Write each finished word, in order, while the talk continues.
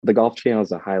The Golf Channel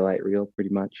is a highlight reel, pretty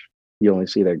much. You only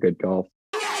see their good golf.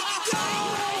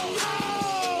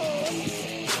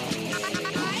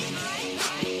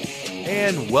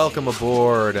 And welcome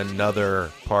aboard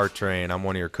another Par Train. I'm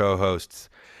one of your co-hosts.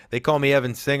 They call me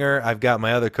Evan Singer. I've got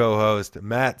my other co-host,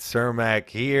 Matt Cermak,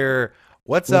 here.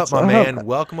 What's up, What's my up? man?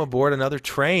 Welcome aboard another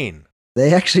train.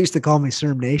 They actually used to call me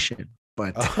Serm Nation,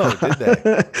 but Oh, did they?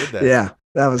 Did they? Yeah,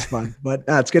 that was fun. But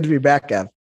it's good to be back, Ev.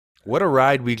 What a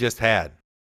ride we just had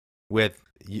with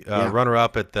Yeah.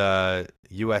 runner-up at the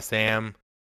USAM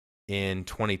in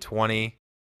 2020,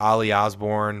 Ollie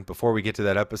Osborne. Before we get to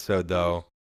that episode, though,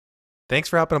 thanks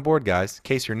for hopping aboard, guys. In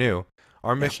case you're new,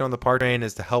 our mission on the Par Train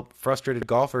is to help frustrated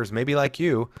golfers, maybe like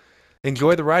you,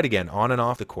 enjoy the ride again on and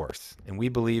off the course. And we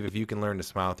believe if you can learn to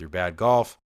smile through bad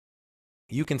golf,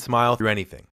 you can smile through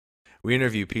anything. We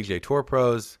interview PGA Tour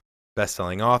pros,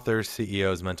 best-selling authors,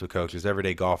 CEOs, mental coaches,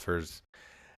 everyday golfers,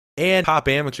 and top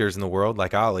amateurs in the world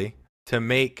like Ollie to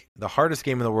make the hardest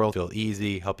game in the world feel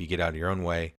easy, help you get out of your own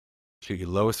way, shoot your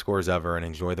lowest scores ever, and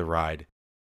enjoy the ride,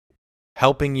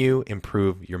 helping you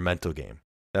improve your mental game.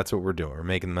 That's what we're doing. We're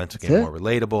making the mental That's game it. more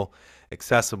relatable,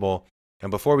 accessible.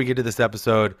 And before we get to this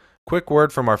episode, quick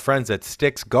word from our friends at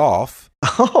Sticks Golf.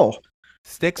 Oh,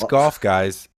 Sticks Well- Golf,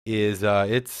 guys, is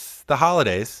it's the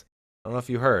holidays. I don't know if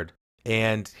you heard.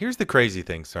 And here's the crazy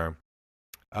thing, sir.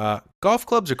 Golf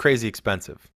clubs are crazy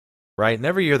expensive, right? And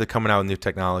every year they're coming out with new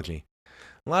technology.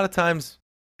 A lot of times,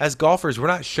 as golfers, we're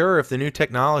not sure if the new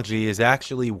technology is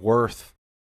actually worth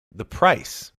the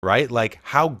price, right? Like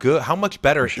how much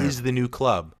better For sure. is the new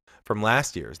club from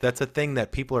last year's? That's a thing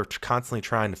that people are constantly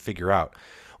trying to figure out.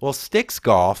 Well, Sticks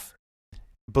Golf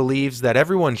believes that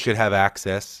everyone should have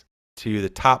access to the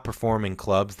top performing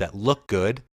clubs that look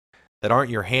good, that aren't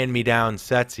your hand-me-down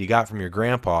sets you got from your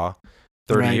grandpa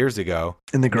 30 Right. years ago.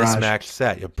 in the garage. Mismatched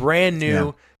set, a brand new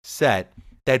Yeah. set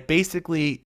that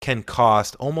basically can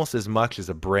cost almost as much as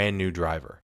a brand new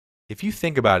driver. If you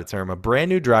think about it, Term, a brand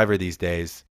new driver these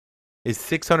days is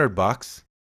 $600.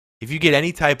 If you get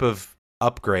any type of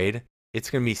upgrade, it's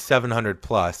going to be 700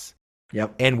 plus.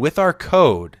 Yep. And with our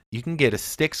code, you can get a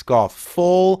Sticks Golf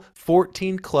full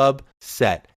 14 club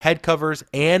set, head covers,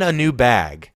 and a new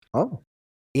bag Oh,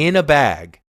 in a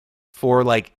bag for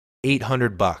like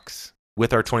 $800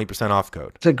 with our 20% off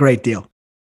code. it's a great deal.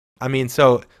 I mean,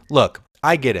 so look,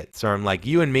 I get it, Serm. Like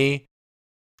you and me,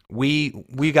 we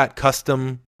got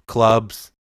custom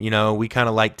clubs. You know, we kind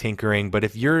of like tinkering. But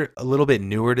if you're a little bit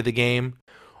newer to the game,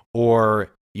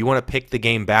 or you want to pick the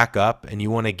game back up and you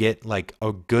want to get like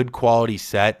a good quality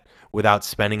set without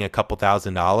spending a couple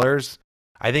 $1,000s,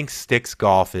 I think Sticks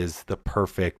Golf is the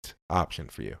perfect option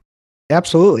for you.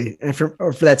 Absolutely. And for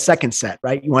that second set,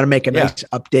 right? You want to make a Yeah. nice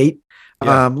update.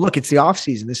 Yeah. Look, it's the off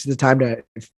season. This is the time to,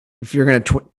 if you're going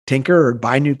to tinker or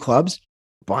buy new clubs,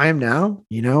 buy them now,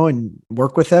 and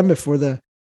work with them before the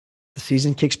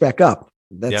season kicks back up.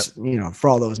 That's, for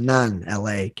all those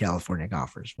non-LA California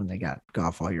golfers when they got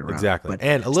golf all year round. Exactly. But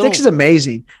And a Sticks is little,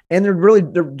 amazing. And they're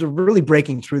really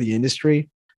breaking through the industry.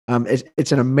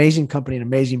 It's an amazing company, an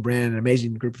amazing brand, an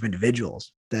amazing group of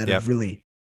individuals that Yep. are really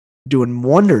doing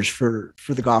wonders for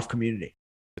the golf community.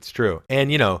 it's true.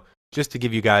 And, just to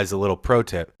give you guys a little pro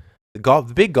tip,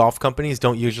 the big golf companies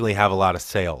don't usually have a lot of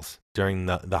sales during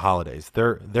the holidays.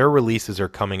 Their releases are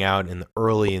coming out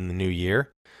early in the new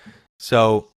year.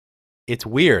 So it's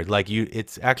weird. Like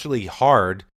it's actually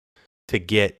hard to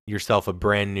get yourself a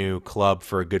brand new club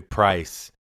for a good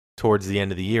price towards the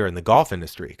end of the year in the golf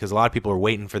industry, because a lot of people are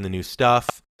waiting for the new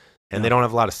stuff and they don't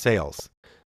have a lot of sales.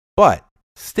 But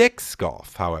Sticks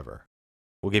Golf, however,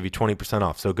 will give you 20%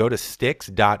 off. So go to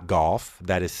sticks.golf.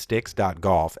 That is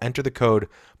sticks.golf. Enter the code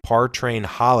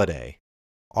ParTrainHoliday,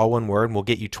 all one word, and we'll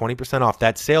get you 20% off.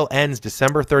 That sale ends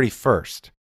December 31st.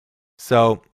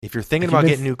 So if you're thinking about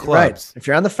getting new clubs, Right. If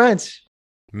you're on the fence,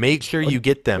 make sure you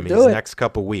get them do these it. next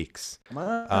couple weeks, come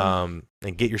on.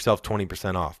 and get yourself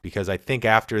 20% off. Because I think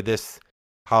after this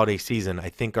holiday season, I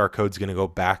think our code's going to go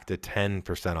back to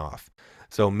 10% off.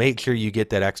 So make sure you get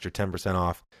that extra 10%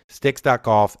 off.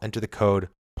 Sticks.golf, enter the code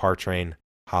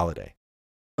ParTrainHoliday.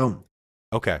 Boom.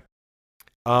 Okay.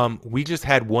 We just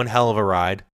had one hell of a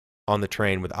ride on the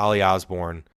train with Ollie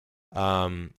Osborne.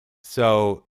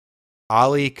 So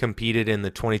Ollie competed in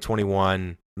the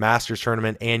 2021 Masters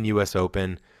Tournament and US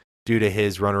Open due to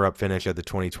his runner-up finish at the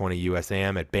 2020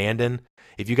 USAM at Bandon.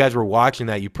 If you guys were watching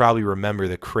that, you probably remember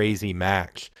the crazy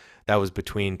match that was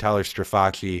between Tyler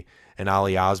Strafacci and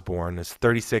Ollie Osborne. This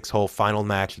 36-hole final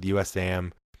match at the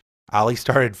USAM. Ollie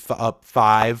started up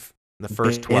 5 in the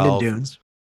first Bandon 12, Dunes.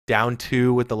 down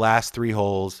 2 with the last 3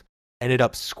 holes, ended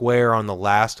up square on the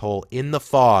last hole in the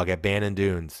fog at Bandon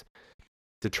Dunes.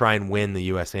 to try and win the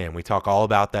USAM. We talk all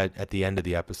about that at the end of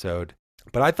the episode.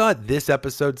 But I thought this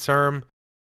episode, Serm,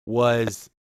 was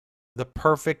the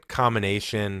perfect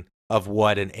combination of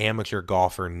what an amateur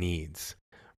golfer needs,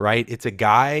 right? It's a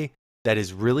guy that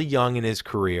is really young in his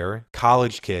career,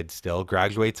 college kid still,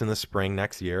 graduates in the spring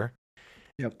next year,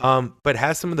 but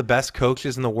has some of the best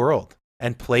coaches in the world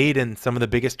and played in some of the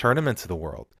biggest tournaments of the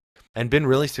world and been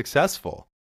really successful.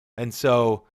 And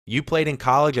so you played in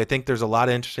college. I think there's a lot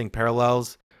of interesting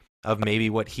parallels of maybe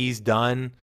what he's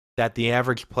done that the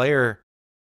average player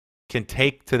can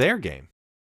take to their game.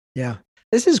 Yeah.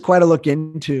 This is quite a look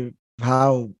into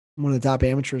how one of the top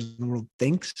amateurs in the world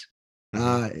thinks,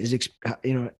 how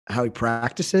he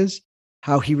practices,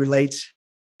 how he relates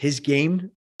his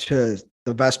game to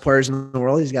the best players in the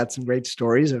world. He's got some great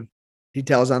stories of he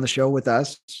tells on the show with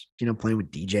us, playing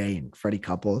with DJ and Freddie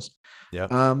Couples.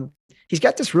 Yeah. He's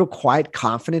got this real quiet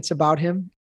confidence about him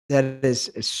that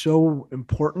is so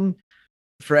important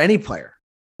for any player,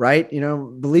 right?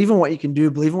 Believe in what you can do,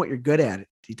 believe in what you're good at.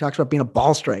 He talks about being a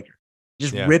ball striker.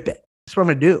 Just rip it. That's what I'm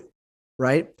going to do.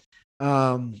 Right.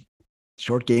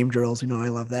 Short game drills. I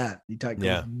love that. He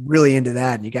goes really into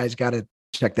that, and you guys got to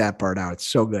check that part out. It's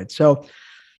so good. So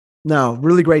no,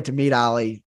 really great to meet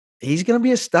Ollie. He's going to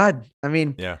be a stud. I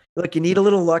mean, look, you need a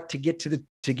little luck to get to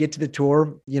the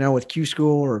tour, with Q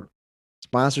School or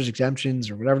sponsors exemptions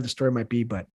or whatever the story might be,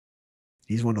 but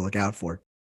he's one to look out for.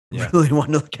 Yeah. Really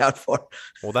one to look out for.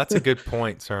 Well, that's a good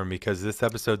point, Serm, because this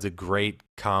episode's a great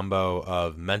combo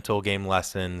of mental game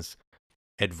lessons,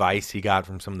 advice he got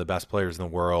from some of the best players in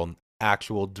the world,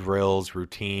 actual drills,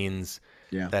 routines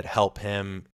that help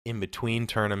him in between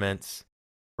tournaments,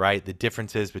 right? The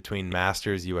differences between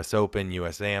Masters, US Open,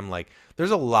 USAM. Like,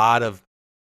 there's a lot of,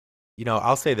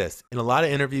 I'll say this. In a lot of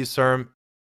interviews, Serm,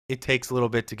 it takes a little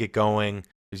bit to get going.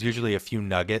 There's usually a few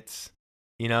nuggets,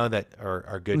 that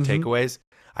are good takeaways.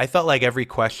 I felt like every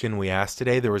question we asked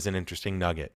today, there was an interesting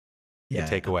nugget to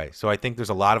take away. So I think there's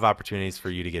a lot of opportunities for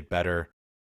you to get better.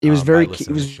 It was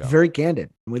very candid.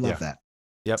 We love that.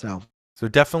 Yep. So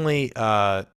definitely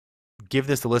give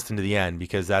this a listen to the end,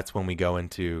 because that's when we go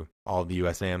into all the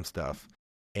USAM stuff.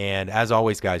 And as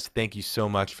always, guys, thank you so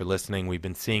much for listening. We've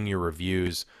been seeing your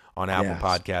reviews on Apple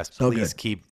Podcasts. Please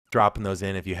keep dropping those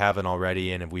in if you haven't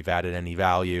already, and if we've added any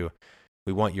value.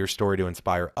 We want your story to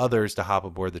inspire others to hop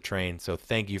aboard the train. So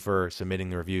thank you for submitting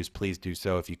the reviews. Please do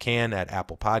so if you can at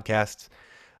Apple Podcasts.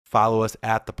 Follow us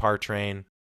at The Par Train,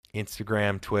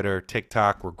 Instagram, Twitter,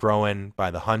 TikTok. We're growing by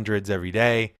the hundreds every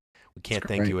day. We can't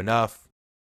thank you enough.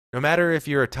 No matter if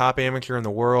you're a top amateur in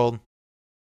the world,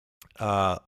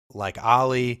 like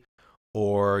Ollie,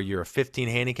 or you're a 15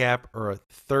 handicap or a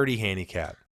 30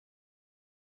 handicap,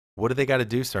 what do they got to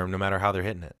do, Serm, no matter how they're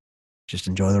hitting it? Just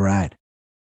enjoy the ride.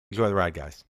 Enjoy the ride,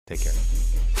 guys. Take care.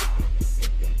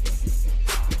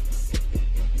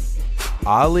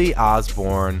 Ollie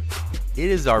Osborne,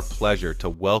 it is our pleasure to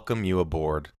welcome you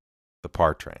aboard the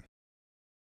Par Train.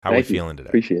 How are we feeling today?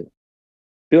 Appreciate it.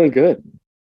 Feeling good.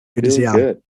 Good to see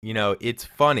you. It's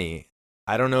funny.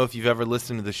 I don't know if you've ever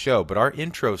listened to the show, but our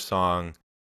intro song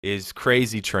is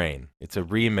Crazy Train. It's a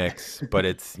remix, but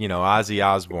it's, Ozzy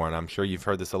Osbourne. I'm sure you've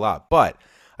heard this a lot. But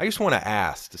I just want to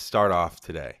ask to start off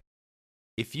today,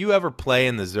 if you ever play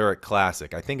in the Zurich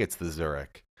Classic, I think it's the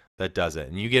Zurich that does it,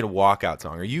 and you get a walkout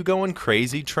song, are you going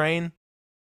Crazy Train?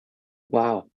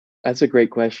 Wow, that's a great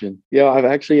question. I've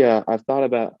actually I've thought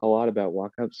about a lot about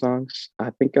walkout songs.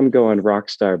 I think I'm going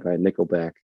Rockstar by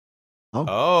Nickelback.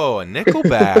 Oh, a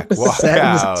Nickelback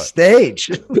walkout stage.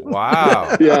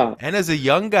 Wow. Yeah. And as a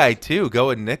young guy too, go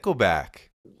with Nickelback.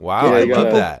 Wow, I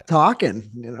love that. Talking,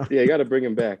 Yeah, you got to bring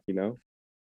him back,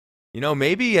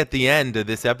 maybe at the end of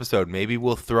this episode, maybe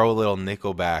we'll throw a little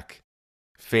Nickelback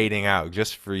fading out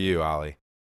just for you, Ollie.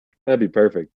 That'd be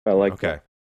perfect. I like that. Okay.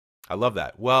 I love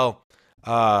that. Well,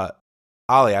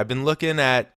 Ollie, I've been looking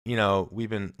at, we've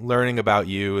been learning about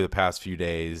you the past few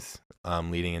days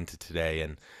leading into today.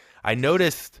 And I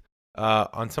noticed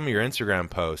on some of your Instagram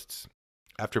posts,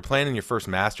 after playing in your first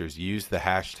Masters, you used the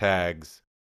hashtags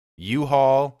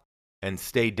U-Haul and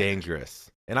Stay Dangerous.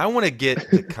 And I want to get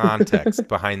the context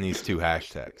behind these two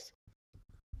hashtags.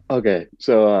 Okay,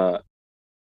 so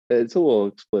it's a little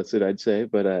explicit, I'd say,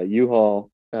 but U-Haul,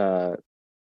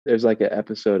 there's like an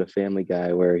episode of Family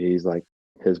Guy where he's like,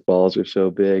 his balls are so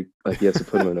big, like he has to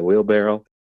put them in a wheelbarrow.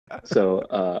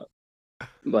 So,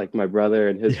 like my brother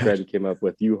and his friend came up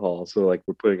with U-Haul, so like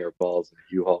we're putting our balls in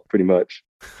a U-Haul pretty much.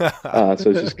 So it's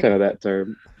just kind of that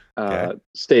term.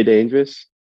 Stay Dangerous.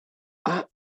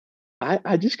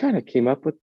 I just kind of came up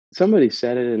with, somebody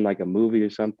said it in like a movie or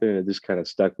something, and it just kind of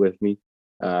stuck with me.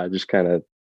 Just kind of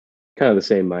the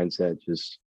same mindset.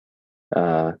 Just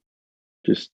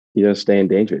just staying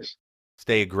dangerous.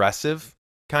 Stay aggressive,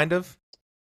 kind of.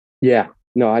 Yeah,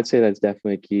 no, I'd say that's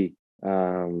definitely key.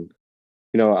 I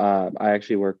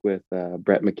actually work with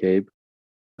Brett McCabe.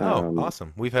 Oh, Um,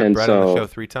 awesome. We've had and Brett on the show so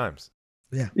 3 times.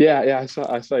 Yeah. yeah, I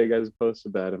saw you guys post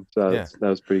about him. So Yeah. that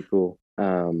was pretty cool.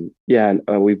 Yeah,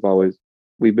 and we've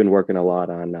been working a lot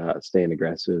on staying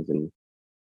aggressive and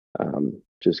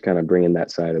just kind of bringing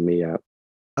that side of me out.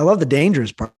 I love the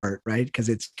dangerous part, right? Because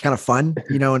it's kind of fun,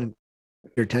 and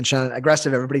your attention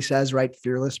aggressive, everybody says, right?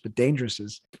 Fearless, but dangerous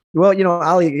is well,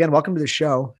 Ali, again, welcome to the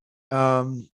show. Tell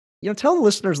the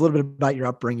listeners a little bit about your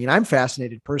upbringing. I'm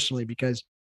fascinated personally because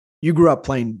you grew up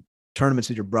playing tournaments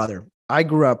with your brother. I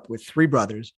grew up with 3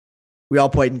 brothers. We all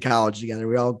played in college together.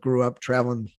 We all grew up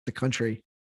traveling the country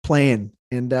playing.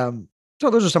 And so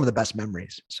those are some of the best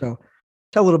memories. So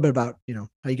tell a little bit about,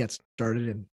 how you got started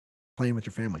and playing with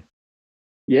your family.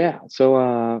 Yeah.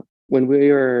 So when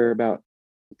we were about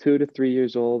 2 to 3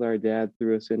 years old, our dad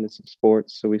threw us into some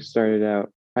sports. So we started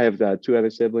out. I have 2 other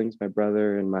siblings, my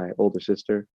brother and my older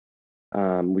sister.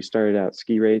 We started out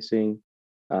ski racing,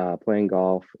 playing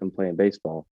golf, and playing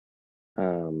baseball.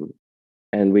 Um,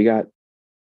 and we got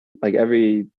like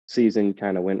every season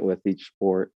kind of went with each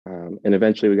sport. And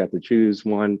eventually we got to choose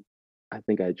one. I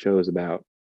think I chose about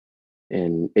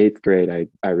in 8th grade.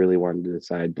 I really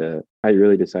decided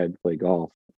to play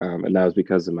golf. And that was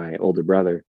because of my older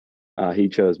brother. He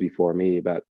chose before me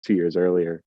about 2 years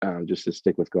earlier, just to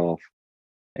stick with golf.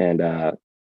 And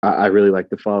I really like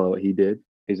to follow what he did.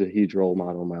 He's a huge role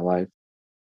model in my life.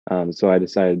 So I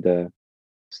decided to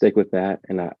stick with that,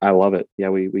 and I love it. Yeah,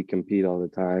 we compete all the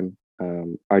time.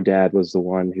 Our dad was the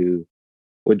one who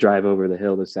would drive over the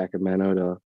hill to Sacramento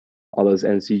to all those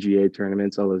NCGA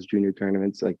tournaments, all those junior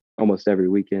tournaments, like almost every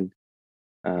weekend.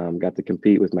 Got to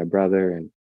compete with my brother and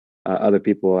other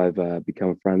people I've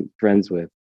become friends with.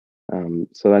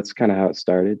 So that's kind of how it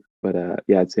started. But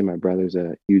yeah, I'd say my brother's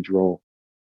a huge role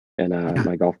in Yeah.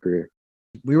 my golf career.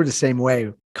 We were the same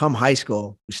way. Come high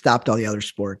school, we stopped all the other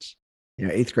sports.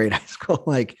 8th grade high school,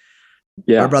 like our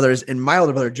Yeah, brothers and my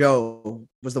older brother Joe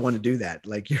was the one to do that.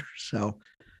 Like you're so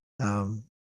um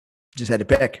just had to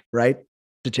pick, right?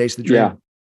 To chase the yeah, dream.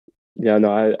 yeah.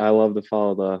 No, I love to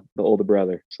follow the older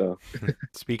brother. So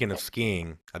Speaking of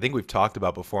skiing, I think we've talked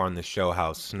about before on this show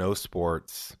how snow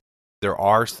sports, there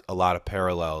are a lot of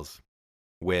parallels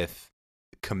with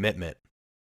commitment,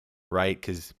 right?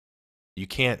 Because you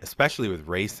can't, especially with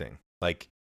racing, like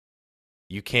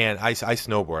you can't. I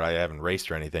snowboard. I haven't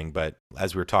raced or anything, but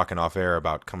as we were talking off air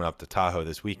about coming up to Tahoe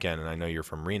this weekend, and I know you're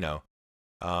from Reno,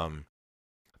 um,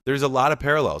 there's a lot of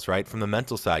parallels, right, from the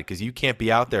mental side, because you can't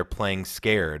be out there playing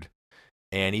scared,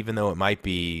 and even though it might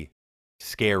be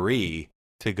scary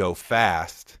to go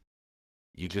fast,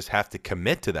 you just have to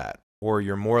commit to that, or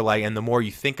you're more like, and the more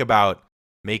you think about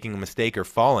making a mistake or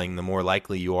falling, the more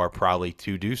likely you are probably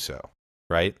to do so,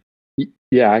 right?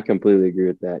 yeah, I completely agree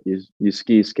with that. You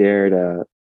ski scared.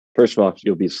 First of all,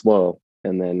 you'll be slow,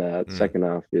 and then Mm. second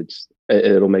off,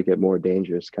 it'll make it more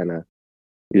dangerous. You're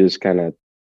just kind of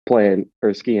playing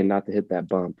or skiing not to hit that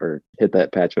bump or hit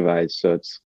that patch of ice. So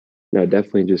it's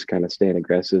definitely just kind of staying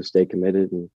aggressive, stay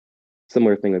committed, and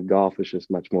similar thing with golf. It's just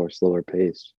much more slower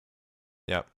pace.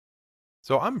 Yep.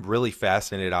 So I'm really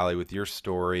fascinated, Ali, with your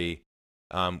story.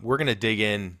 We're going to dig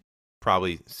in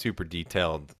probably super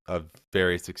detailed of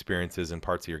various experiences and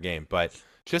parts of your game, but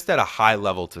just at a high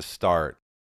level to start,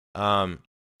 um,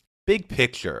 big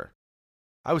picture,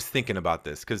 I was thinking about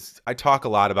this because I talk a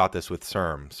lot about this with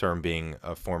Serm being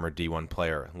a former D1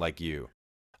 player like you.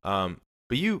 But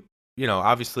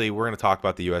obviously we're going to talk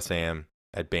about the USAM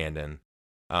at Bandon,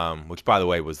 which by the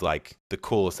way was like the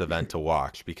coolest event to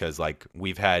watch because like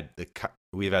we've had the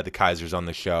Kaisers on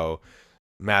the show.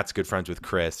 Matt's good friends with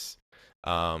Chris,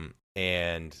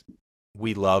 and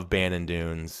we love Bandon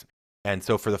Dunes. And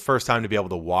so for the first time to be able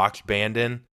to watch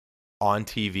Bandon on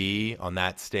TV on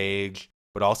that stage,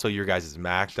 but also your guys'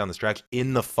 match down the stretch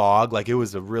in the fog, like it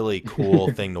was a really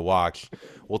cool thing to watch.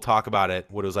 We'll talk about it,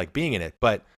 what it was like being in it.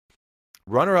 But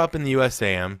runner up in the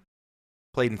USAM,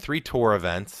 played in 3 tour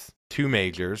events, 2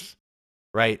 majors,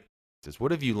 right? Just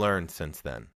what have you learned since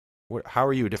then? How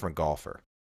are you a different golfer?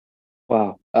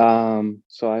 Wow.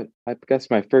 So I guess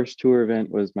my first tour event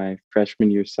was my freshman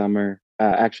year summer,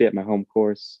 actually at my home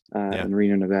course Yeah. in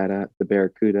Reno, Nevada, the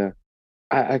Barracuda.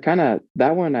 I kind of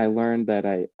that one I learned that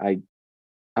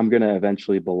I'm gonna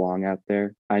eventually belong out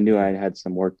there. I knew I had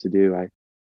some work to do.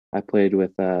 I played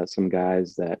with some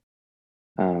guys that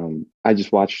I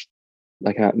just watched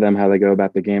like how they go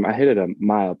about the game. I hit it a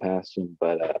mile past them,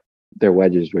 but their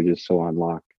wedges were just so on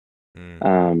lock. Mm.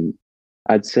 Um,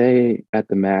 I'd say at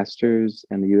the Masters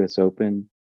and the U.S. Open,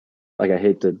 like I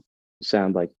hate to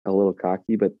sound like a little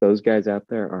cocky, but those guys out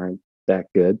there aren't that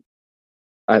good.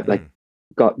 I like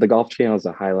Mm, the Golf Channel is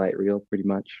a highlight reel pretty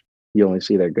much. You only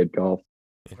see their good golf.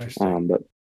 Right. interesting. But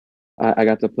I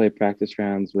got to play practice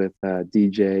rounds with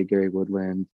DJ, Gary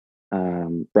Woodland,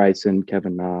 Bryson,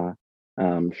 Kevin Na,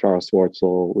 Charles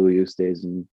Schwartzel, Louis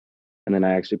Oosthuizen, and then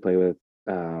I actually play with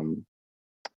um,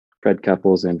 Fred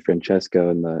Couples and Francesco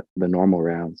in the normal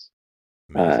rounds.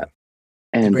 Uh, Amazing.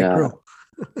 It's a and great crew.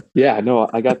 Yeah, no,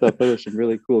 I got to play with some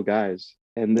really cool guys,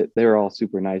 and they were all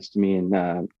super nice to me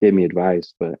and gave me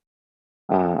advice. But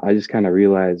I just kind of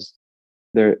realized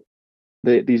they're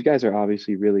these guys are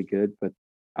obviously really good, but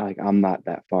like I'm not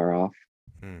that far off.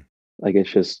 Mm, Like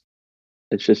it's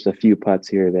just a few putts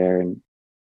here or there, and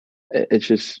it's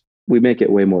just we make it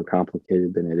way more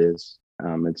complicated than it is.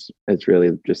 It's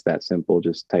really just that simple,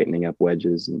 just tightening up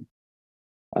wedges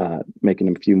and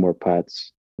making a few more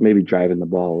putts, maybe driving the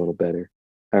ball a little better,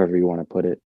 however you want to put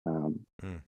it. mm.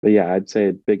 But yeah, I'd say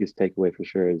the biggest takeaway for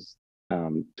sure is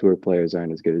tour players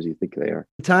aren't as good as you think they are.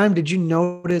 Time, did you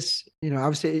notice,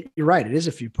 obviously you're right. It is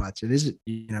a few putts. It is,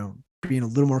 being a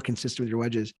little more consistent with your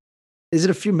wedges. Is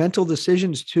it a few mental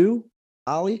decisions too,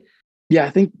 Ollie? Yeah, I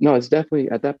think no, it's definitely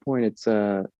at that point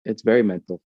it's very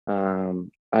mental.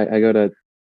 I go to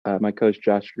my coach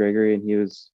Josh Gregory, and he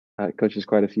was coaches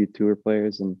quite a few tour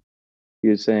players, and he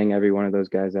was saying every one of those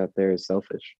guys out there is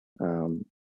selfish.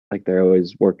 Like they're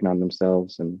always working on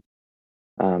themselves and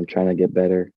trying to get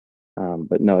better.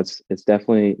 But no, it's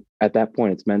definitely at that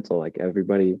point it's mental. Like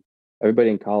everybody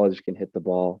in college can hit the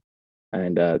ball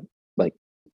and like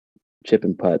chip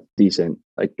and putt decent.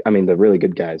 Like I mean, the really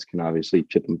good guys can obviously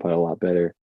chip and putt a lot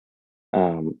better.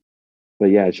 Um, but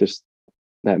yeah, it's just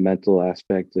that mental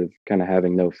aspect of kind of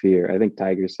having no fear. I think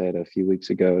Tiger said a few weeks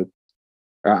ago,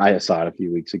 or I saw it a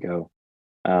few weeks ago.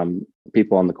 Um,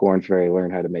 People on the Corn Ferry learn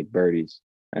how to make birdies,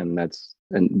 and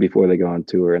before they go on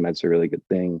tour, and that's a really good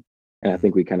thing. And I Mhm.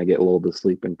 think we kind of get lulled to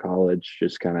sleep in college,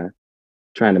 just kind of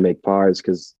trying to make pars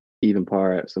because even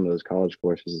par at some of those college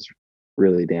courses is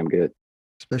really damn good.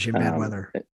 Especially in bad Um,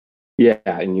 weather. yeah,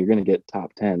 and you're going to get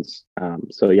top tens.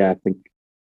 So yeah, I think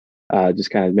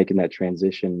just kind of making that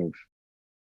transition of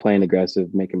playing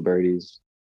aggressive, making birdies,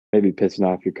 maybe pissing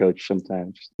off your coach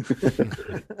sometimes.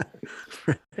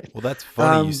 Well, that's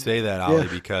funny you um, say that, yeah. Ali,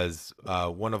 because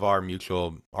one of our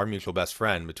mutual best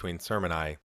friend between Serm and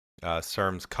I,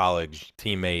 Serm's college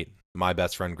teammate, my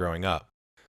best friend growing up,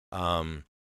 um,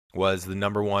 was the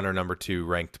number one or number two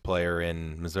ranked player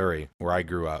in Missouri, where I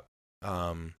grew up.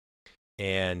 Um,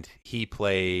 and he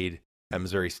played at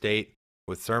Missouri State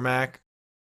with Cermak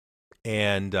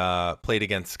and played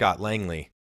against Scott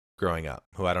Langley growing up,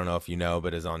 who I don't know if you know,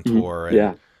 but is on Mhm. tour. And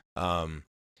Yeah. um,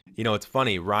 it's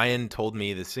funny. Ryan told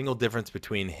me the single difference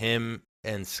between him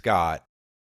and Scott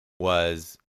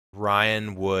was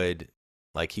Ryan would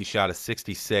he shot a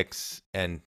 66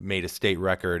 and made a state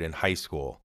record in high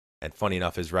school. And funny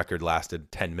enough, his record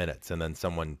lasted 10 minutes, and then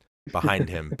someone behind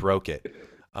him broke it.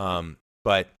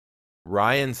 But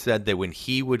Ryan said that when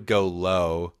he would go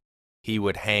low, he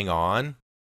would hang on,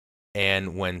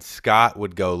 and when Scott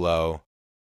would go low,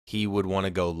 he would want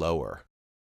to go lower.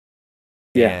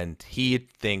 Yeah. And he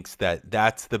thinks that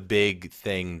that's the big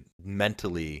thing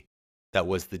mentally that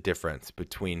was the difference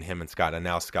between him and Scott. And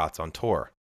now Scott's on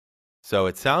tour. So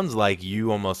it sounds like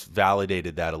you almost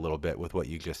validated that a little bit with what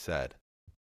you just said.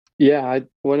 Yeah,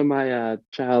 one of my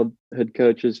childhood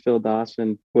coaches, Phil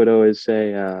Dawson, would always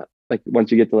say, like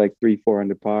once you get to like 3, 4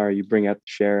 under par, you bring out the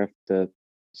sheriff to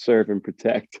serve and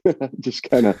protect, just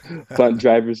kind of bunt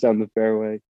drivers down the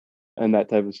fairway and that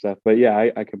type of stuff. But yeah,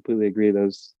 I completely agree.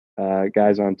 Those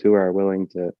guys on tour are willing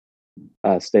to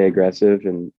stay aggressive,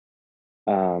 and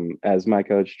as my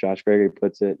coach Josh Gregory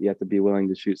puts it, you have to be willing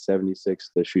to shoot 76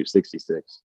 to shoot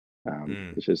 66.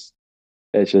 Mm.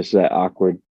 It's just that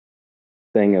awkward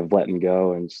thing of letting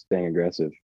go and staying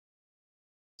aggressive.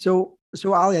 So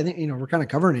Ollie, I think we're kind of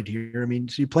covering it here. I mean,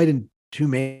 so you played in two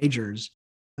majors,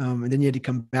 and then you had to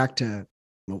come back to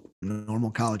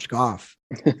normal college golf.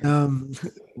 Um,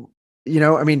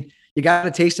 I mean, you got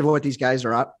a taste of what these guys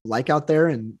are like out there,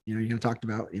 and you're going to talk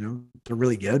about, they're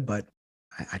really good, but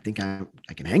I think I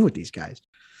can hang with these guys.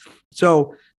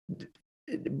 So,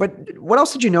 but what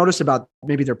else did you notice about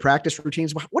maybe their practice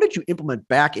routines? What did you implement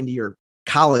back into your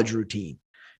college routine?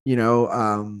 You know,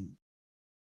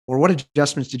 or what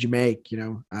adjustments did you make?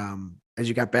 As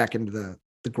you got back into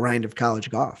the grind of college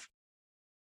golf.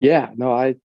 Yeah, no,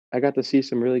 I got to see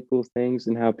some really cool things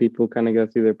and how people kind of go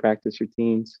through their practice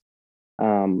routines.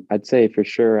 I'd say for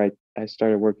sure I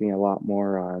started working a lot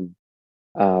more on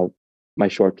uh, my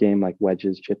short game, like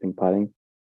wedges, chipping, putting.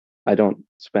 I don't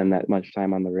spend that much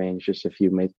time on the range, just a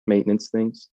few maintenance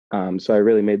things. So I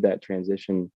really made that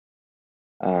transition.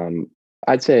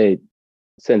 I'd say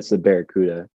since the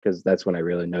Barracuda, because that's when I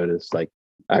really noticed like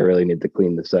I really need to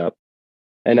clean this up.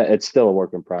 And it's still a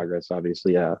work in progress,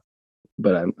 obviously.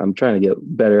 But I'm trying to get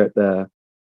better at the.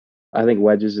 I think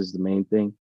wedges is the main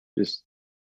thing. Just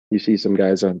you see some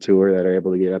guys on tour that are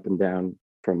able to get up and down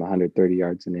from 130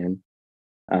 yards and in.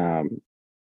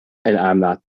 And I'm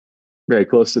not very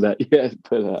close to that yet,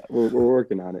 but we're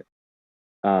working on it.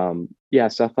 Yeah,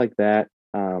 stuff like that.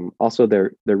 Also,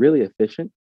 they're really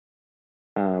efficient.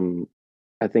 Um,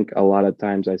 I think a lot of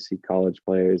times I see college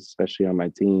players, especially on my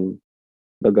team,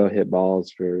 they'll go hit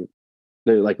balls for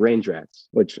they're like range rats,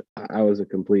 which I was a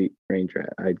complete range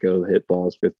rat. I'd go hit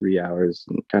balls for 3 hours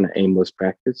and kind of aimless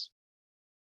practice.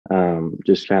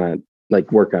 Just kind of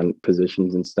like work on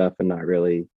positions and stuff and not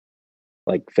really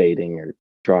like fading or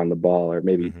drawing the ball or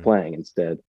maybe playing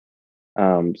instead.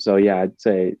 So yeah, I'd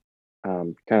say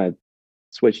kind of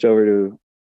switched over to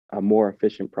a more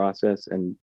efficient process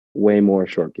and way more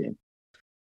short game.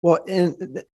 Well,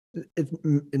 and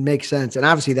it makes sense. And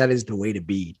obviously that is the way to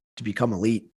be, to become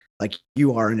elite like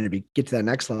you are and to get to that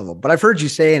next level. But I've heard you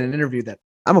say in an interview that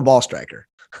I'm a ball striker.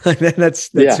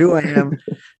 that's who I am.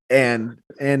 And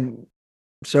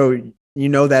so,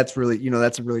 that's really,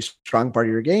 that's a really strong part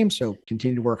of your game. So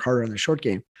continue to work harder on the short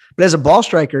game. But as a ball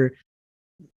striker,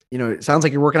 it sounds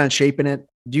like you're working on shaping it.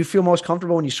 Do you feel most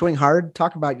comfortable when you swing hard?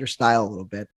 Talk about your style a little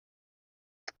bit.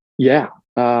 Yeah.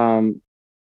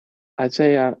 I'd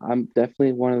say I'm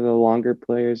definitely one of the longer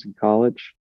players in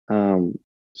college.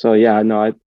 So yeah,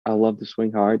 no, I love to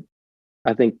swing hard.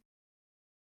 I think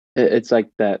it's like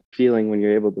that feeling when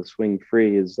you're able to swing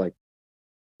free is like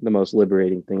the most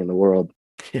liberating thing in the world.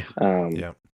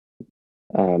 Yeah.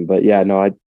 But yeah,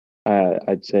 no,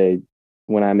 I'd say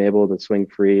when I'm able to swing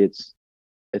free, it's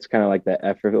kind of like that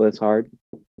effortless hard,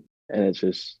 and it's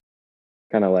just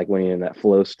kind of like when you're in that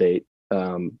flow state.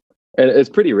 And it's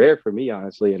pretty rare for me,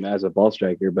 honestly, and as a ball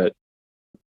striker. But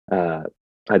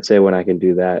I'd say when I can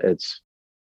do that,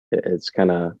 it's kind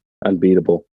of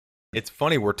unbeatable. It's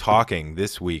funny we're talking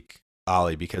this week,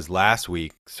 Ollie, because last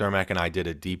week Cermak and I did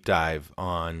a deep dive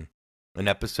on an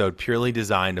episode purely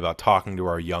designed about talking to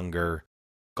our younger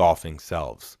golfing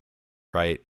selves,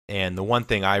 right? And the one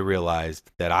thing I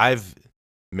realized that I've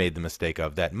made the mistake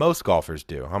of that most golfers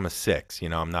do, I'm a 6,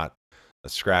 I'm not a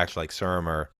scratch like Cerm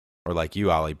or like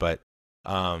you, Ollie, but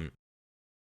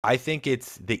I think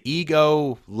it's the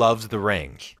ego loves the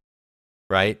range,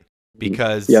 right?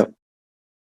 Because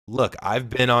look, I've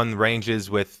been on ranges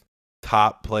with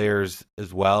top players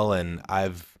as well, and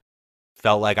I've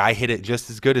felt like I hit it just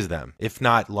as good as them, if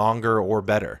not longer or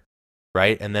better,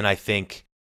 right? And then I think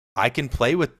I can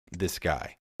play with this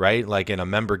guy, right? Like in a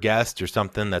member guest or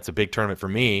something that's a big tournament for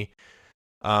me.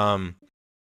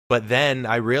 But then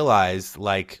I realized,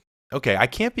 like, okay, I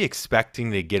can't be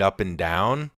expecting to get up and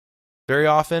down very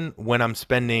often when I'm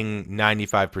spending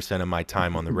 95% of my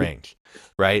time on the range,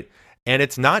 right? And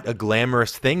it's not a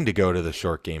glamorous thing to go to the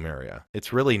short game area.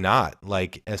 It's really not,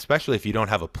 like, especially if you don't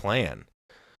have a plan.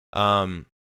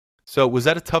 So was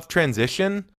that a tough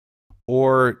transition,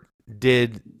 or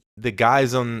did the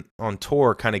guys on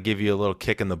tour kind of give you a little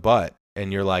kick in the butt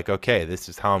and you're like, okay, this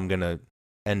is how I'm going to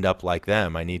end up like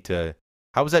them.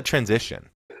 How was that transition?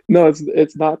 No,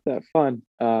 it's not that fun.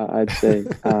 I'd say.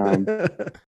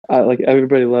 Like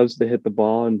everybody loves to hit the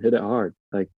ball and hit it hard.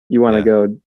 Like you want to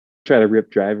go try to rip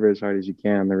driver as hard as you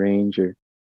can on the range or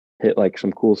hit like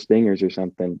some cool stingers or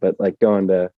something. But like going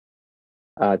to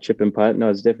chip and putt, no,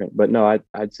 it's different. But no,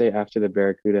 I'd say after the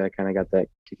Barracuda, I kind of got that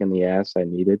kick in the ass I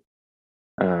needed.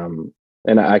 And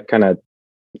I kind of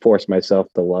forced myself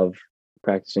to love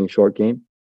practicing short game.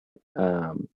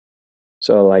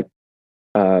 So like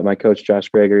my coach Josh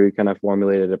Greger, we kind of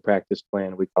formulated a practice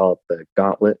plan. We call it the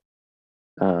Gauntlet,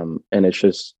 and it's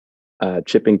just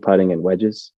chipping, putting, and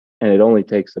wedges, and it only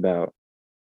takes about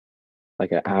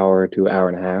like an hour to hour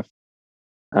and a half.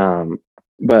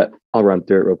 But I'll run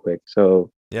through it real quick.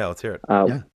 So yeah, let's hear it.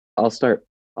 I'll start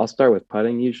with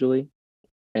putting usually,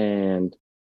 and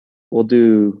we'll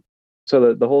do.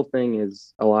 So the whole thing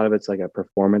is a lot of it's like a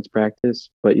performance practice,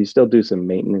 but you still do some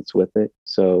maintenance with it.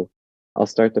 So I'll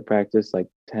start the practice like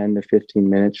 10 to 15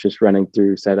 minutes, just running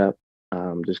through setup,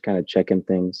 just kind of checking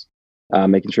things,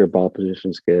 making sure ball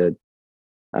position's good,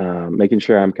 making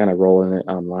sure I'm kind of rolling it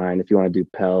online. If you want to do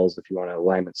Pels, if you want to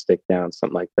alignment stick down,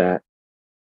 something like that.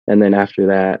 And then after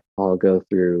that, I'll go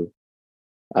through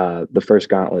the first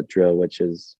gauntlet drill, which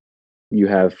is you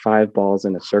have 5 balls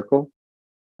in a circle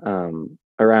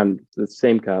around the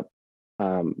same cup.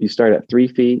 You start at 3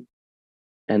 feet,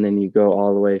 and then you go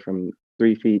all the way from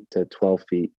 3 feet to 12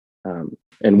 feet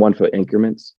in 1 foot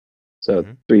increments. So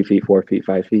 3 feet, 4 feet,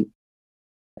 5 feet.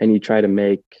 And you try to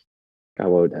make, God,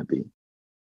 what would that be?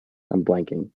 I'm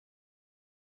blanking.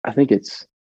 I think it's.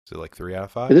 Is it like 3 out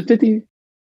of 5? Is it 50?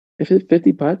 Is it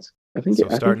 50 putts? I think so.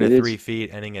 I Starting think at it 3 is.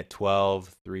 feet, ending at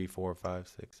 12, 3, 4, 5,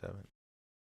 6, 7.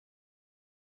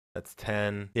 That's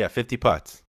 10. Yeah, 50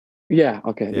 putts. Yeah.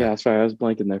 Okay. Yeah. Sorry, I was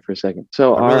blanking there for a second.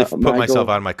 So I really put my myself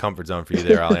goal, out of my comfort zone for you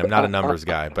there, Ali. I'm not a numbers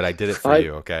guy, but I did it for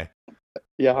you. Okay.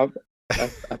 Yeah, I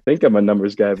think I'm a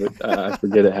numbers guy, but I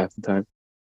forget it half the time.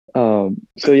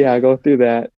 So yeah, I go through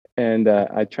that, and I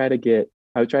would try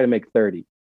to make 30.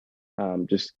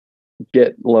 Just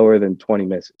get lower than 20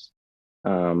 misses.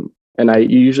 And I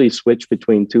usually switch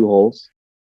between two holes.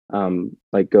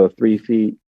 Like go 3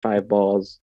 feet, 5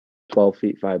 balls, 12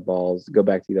 feet, 5 balls, go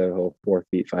back to the other hole, 4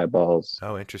 feet, 5 balls,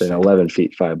 Oh, then interesting. 11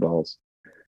 feet, 5 balls.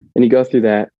 And you go through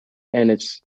that, and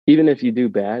it's, even if you do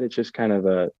bad, it's just kind of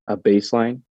a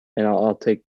baseline. And I'll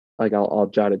take, like,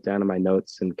 I'll jot it down in my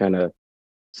notes and kind of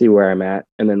see where I'm at.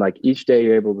 And then, like, each day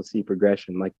you're able to see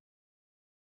progression. Like,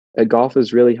 golf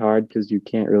is really hard because you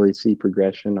can't really see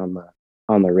progression on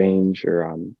the range, or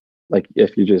on, like,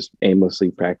 if you're just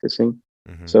aimlessly practicing.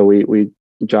 So we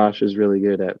Josh is really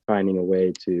good at finding a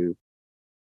way to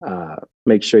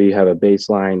make sure you have a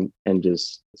baseline and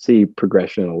just see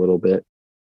progression a little bit.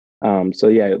 So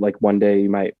yeah, like one day you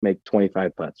might make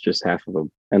 25 putts, just half of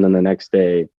them, and then the next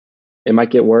day it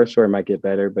might get worse or it might get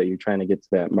better, but you're trying to get to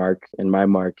that mark, and my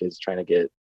mark is trying to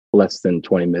get less than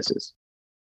 20 misses.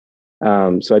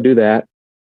 So I do that,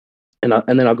 and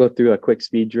then I'll go through a quick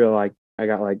speed drill. I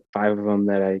got like 5 of them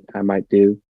that I might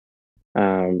do,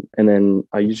 and then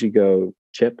I usually go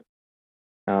chip.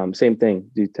 Same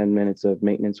thing, do 10 minutes of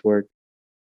maintenance work,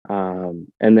 and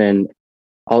then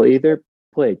I'll either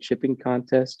play a chipping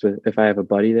contest if I have a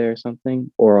buddy there or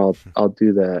something, or I'll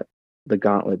do the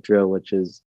gauntlet drill, which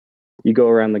is you go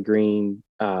around the green,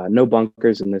 no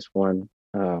bunkers in this one,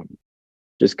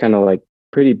 just kind of like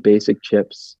pretty basic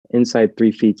chips. Inside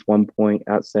 3 feet's 1 point,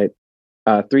 outside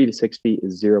 3 to 6 feet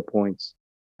is 0 points,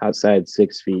 outside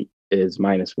 6 feet is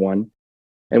 -1,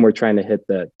 and we're trying to hit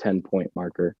the 10-point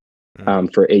marker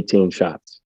for 18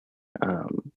 shots.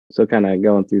 So kind of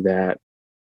going through that.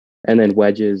 And then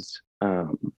wedges,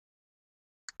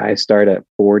 I start at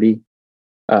 40.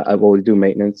 Well, we do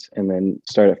maintenance and then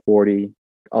start at 40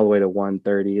 all the way to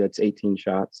 130. That's 18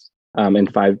 shots in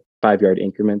 5-yard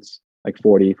increments, like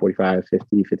 40, 45,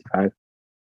 50, 55.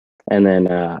 And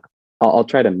then I'll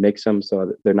try to mix them so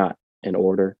that they're not in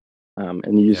order.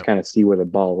 And you just kind of see where the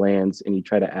ball lands, and you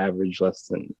try to average less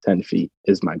than 10 feet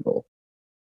is my goal.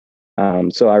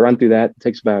 So I run through that. It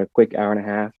takes about a quick hour and a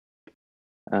half.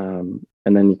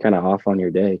 And then you kind of off on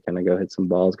your day, kind of go hit some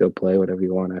balls, go play whatever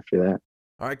you want after that.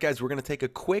 All right, guys, we're going to take a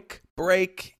quick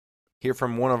break, hear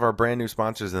from one of our brand new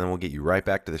sponsors, and then we'll get you right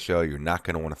back to the show. You're not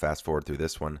going to want to fast forward through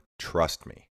this one. Trust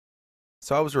me.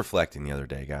 So I was reflecting the other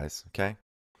day, guys, okay?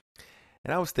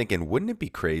 And I was thinking, wouldn't it be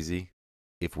crazy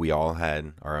if we all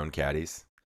had our own caddies?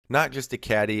 Not just a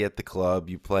caddy at the club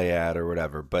you play at or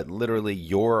whatever, but literally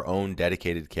your own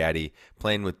dedicated caddy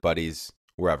playing with buddies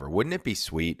wherever. Wouldn't it be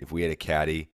sweet if we had a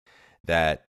caddy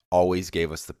that always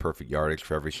gave us the perfect yardage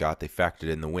for every shot? They factored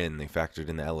in the wind, they factored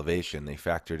in the elevation, they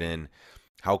factored in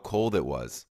how cold it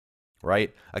was,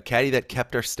 right? A caddy that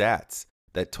kept our stats,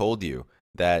 that told you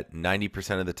that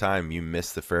 90% of the time you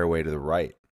miss the fairway to the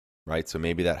right, right? So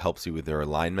maybe that helps you with their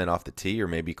alignment off the tee or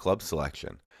maybe club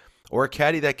selection. Or a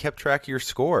caddy that kept track of your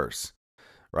scores,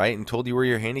 right? And told you where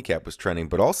your handicap was trending,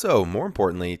 but also, more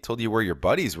importantly, told you where your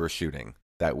buddies were shooting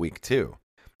that week too.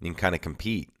 You can kind of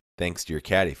compete thanks to your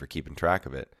caddy for keeping track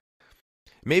of it.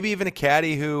 Maybe even a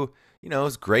caddy who,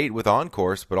 is great with on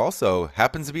course, but also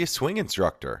happens to be a swing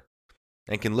instructor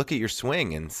and can look at your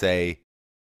swing and say,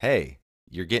 hey,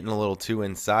 you're getting a little too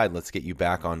inside. Let's get you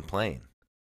back on plane,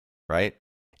 right?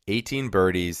 18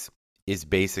 Birdies is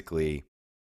basically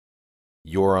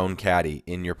your own caddy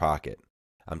in your pocket.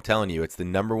 I'm telling you, it's the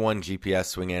 #1 GPS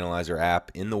swing analyzer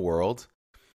app in the world.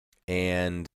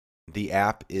 And the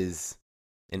app is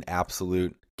an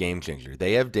absolute game changer.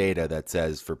 They have data that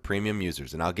says for premium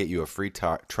users, and I'll get you a free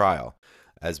trial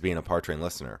as being a Par Train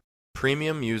listener.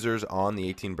 Premium users on the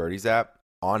 18 Birdies app,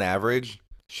 on average,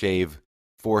 shave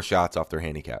 4 shots off their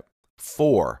handicap.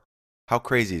 4. How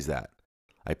crazy is that?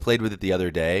 I played with it the other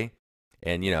day,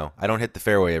 and I don't hit the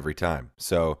fairway every time.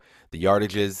 So the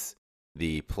yardages,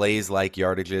 the plays like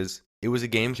yardages, it was a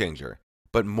game changer.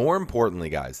 But more importantly,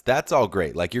 guys, that's all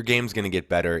great. Like, your game's going to get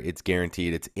better. It's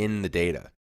guaranteed. It's in the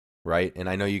data, right? And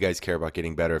I know you guys care about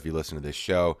getting better if you listen to this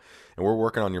show. And we're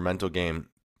working on your mental game.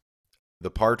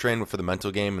 The Par Train for the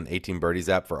mental game and 18 Birdies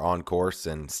app for on course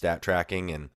and stat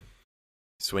tracking and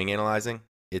swing analyzing.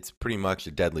 it's pretty much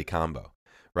a deadly combo,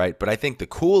 right? But I think the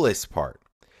coolest part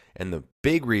and the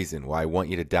big reason why I want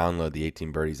you to download the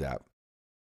 18 Birdies app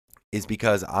is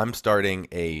because I'm starting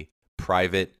a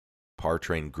private Par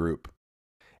Train group.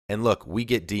 And look, we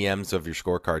get DMs of your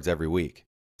scorecards every week.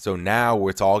 So now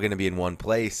it's all going to be in one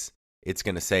place. It's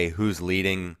going to say who's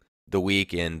leading the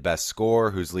week in best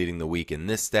score, who's leading the week in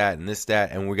this stat and this stat.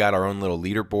 And we got our own little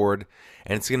leaderboard,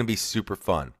 and it's going to be super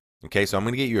fun. Okay, so I'm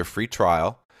going to get you a free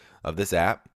trial of this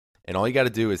app. And all you got to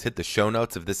do is hit the show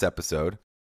notes of this episode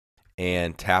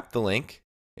and tap the link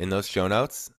in those show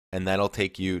notes. And that'll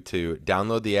take you to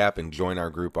download the app and join our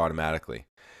group automatically.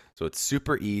 So it's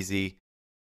super easy.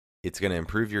 It's going to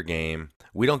improve your game.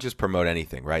 We don't just promote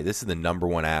anything, right? This is the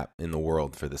 #1 app in the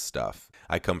world for this stuff.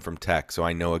 I come from tech, so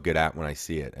I know a good app when I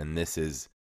see it. And this is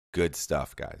good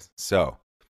stuff, guys. So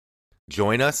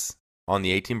join us on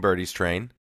the 18 Birdies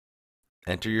train.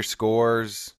 Enter your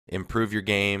scores, improve your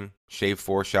game, shave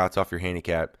 4 shots off your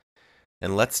handicap,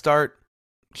 and let's start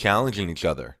challenging each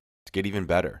other to get even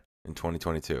better in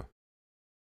 2022.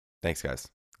 Thanks, guys.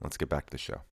 Let's get back to the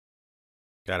show.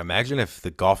 God, imagine if the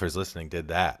golfers listening did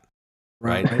that.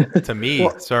 Right. To me,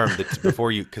 well, Serm,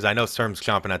 before you, because I know Serm's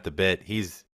chomping at the bit.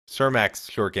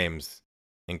 Cermak's short game's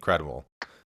incredible.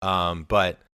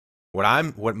 But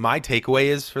what my takeaway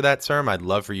is for that, Serm, I'd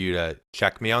love for you to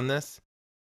check me on this.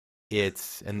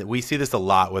 And we see this a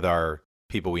lot with our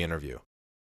people we interview.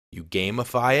 You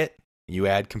gamify it, you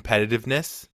add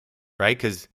competitiveness, right?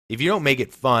 Because if you don't make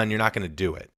it fun, you're not going to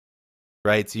do it,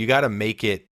 right? So you got to make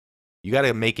it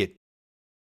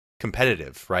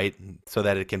competitive, right? So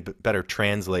that it can better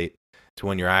translate to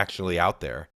when you're actually out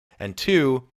there. And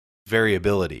 2,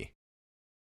 variability.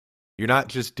 You're not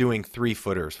just doing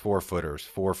 3-footers, 4-footers,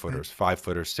 4-footers,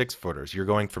 5-footers, 6-footers. You're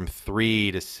going from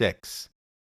 3 to 6,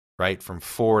 right? From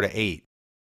 4 to 8,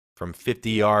 from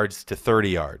 50 yards to 30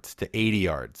 yards to 80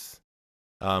 yards.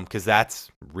 Because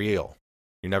that's real.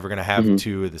 You're never going to have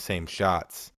 2 of the same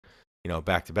shots,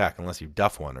 back to back, unless you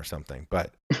duff one or something.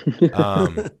 But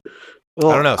well,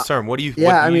 I don't know, Serm. What do you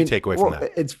take away from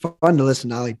that? It's fun to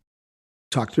listen to Ollie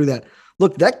talk through that.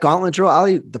 Look, that gauntlet drill,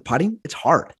 Ollie, the putting, it's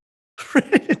hard.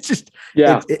 It's just,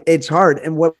 it's hard.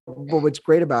 And what's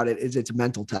great about it is it's a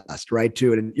mental test, right?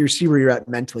 Too, and you see where you're at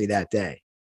mentally that day.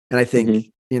 And I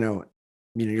think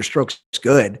your stroke's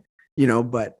good,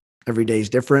 but every day is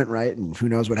different, right? And who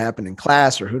knows what happened in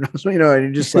class, or who knows, and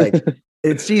you're just like,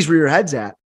 it sees where your head's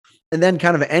at, and then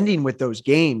kind of ending with those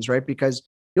games, right? Because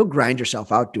you'll grind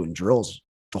yourself out doing drills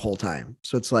the whole time.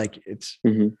 So it's like, it's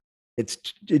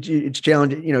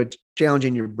challenging, it's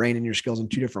challenging your brain and your skills in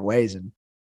 2 different ways. And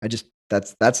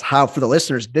that's how, for the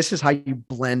listeners, this is how you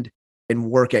blend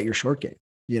and work at your short game,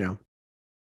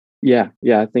 Yeah.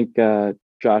 I think,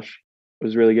 Josh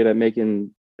was really good at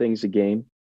making things a game.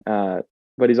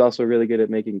 But he's also really good at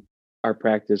making our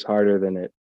practice harder than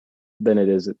it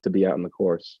is to be out in the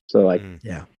course. So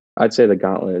I'd say the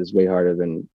gauntlet is way harder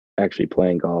than actually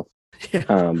playing golf.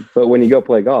 But when you go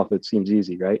play golf, it seems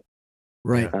easy, right?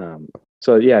 Right.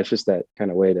 So it's just that kind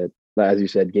of way to, as you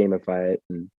said, gamify it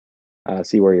and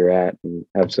see where you're at and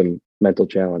have some mental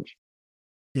challenge.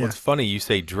 Well, it's funny you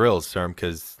say drills, Serm,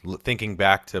 because thinking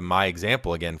back to my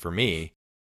example again for me,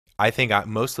 I think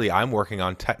I'm working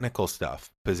on technical stuff,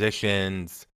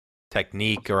 positions,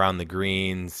 technique around the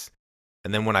greens.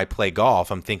 And then when I play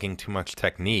golf, I'm thinking too much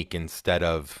technique instead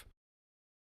of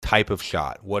type of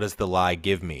shot. What does the lie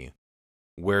give me?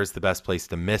 Where's the best place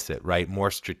to miss it, right?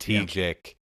 More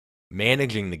strategic,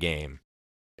 managing the game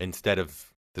instead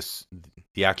of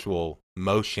the actual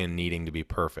motion needing to be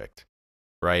perfect,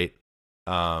 right?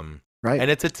 Right.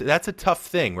 And that's a tough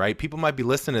thing, right? People might be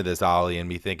listening to this, Ollie, and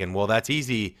be thinking, well, that's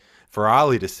easy for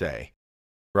Ollie to say,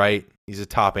 right? He's a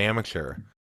top amateur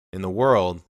in the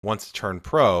world, wants to turn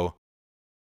pro.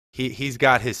 He's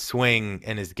got his swing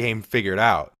and his game figured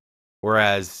out.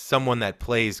 Whereas someone that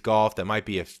plays golf that might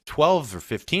be a 12 or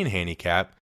 15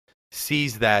 handicap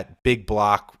sees that big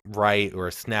block right or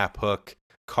a snap hook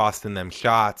costing them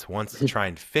shots, wants to try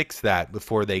and fix that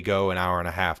before they go an hour and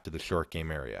a half to the short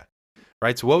game area.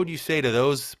 Right. So what would you say to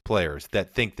those players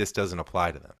that think this doesn't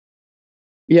apply to them?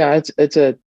 Yeah, it's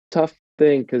a tough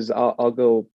thing because I'll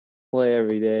go play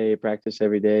every day, practice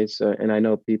every day. So, and I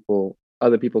know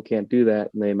other people can't do that,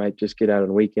 and they might just get out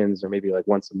on weekends or maybe like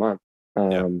once a month.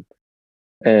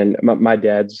 And my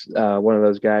dad's one of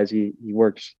those guys. He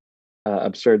works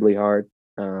absurdly hard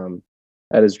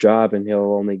at his job, and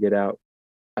he'll only get out,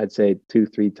 I'd say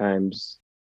 2-3 times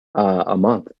a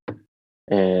month.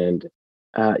 And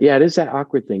it is that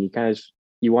awkward thing.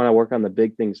 You want to work on the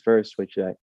big things first, which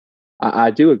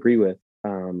I do agree with.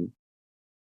 And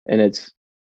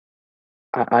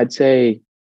I'd say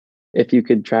if you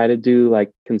could try to do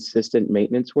like consistent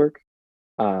maintenance work,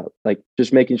 like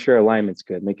just making sure alignment's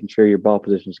good, making sure your ball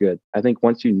position's good. I think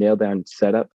once you nail down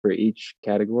setup for each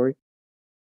category,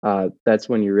 that's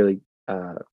when you really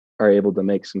are able to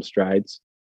make some strides.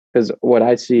 Because what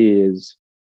I see is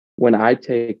when I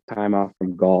take time off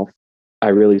from golf, I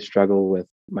really struggle with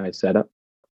my setup.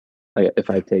 Like if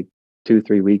I take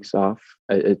 2-3 weeks off,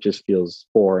 it just feels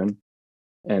foreign,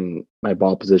 and my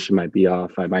ball position might be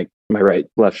off. My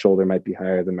left shoulder might be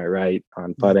higher than my right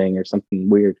on putting or something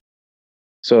weird.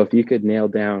 So if you could nail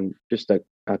down just a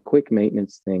quick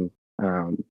maintenance thing,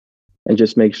 and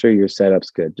just make sure your setup's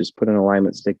good. Just put an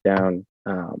alignment stick down.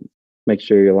 Make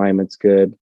sure your alignment's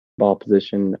good. Ball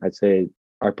position, I'd say,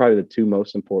 are probably the two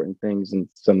most important things, and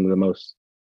some of the most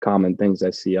common things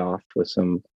I see off with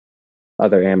some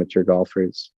other amateur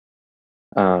golfers.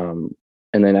 And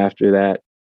then after that,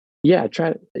 yeah,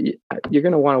 you're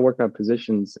going to want to work on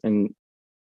positions, and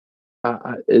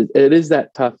it is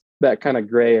that tough, that kind of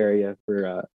gray area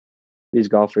for these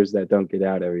golfers that don't get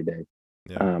out every day.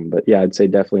 Yeah. But yeah, I'd say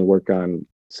definitely work on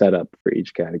setup for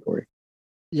each category.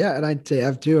 Yeah, and I'd say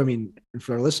have too. I mean,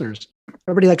 for our listeners,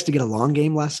 everybody likes to get a long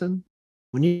game lesson.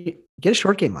 When you get a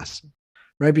short game lesson,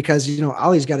 right? Because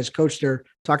Ollie's got his coach there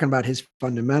talking about his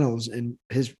fundamentals and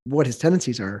what his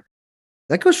tendencies are.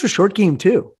 That goes for short game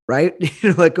too, right?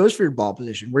 That goes for your ball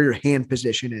position, where your hand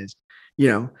position is,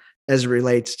 as it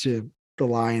relates to the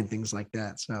lie and things like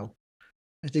that. So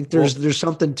I think there's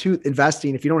something to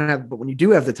investing if you don't have, but when you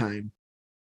do have the time,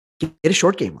 get a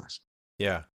short game lesson.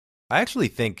 Yeah. I actually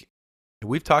think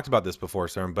we've talked about this before,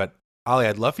 sir, but Ollie,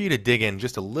 I'd love for you to dig in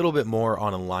just a little bit more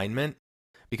on alignment,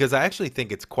 because I actually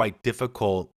think it's quite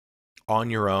difficult on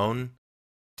your own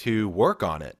to work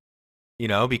on it,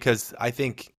 because I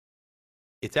think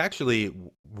it's actually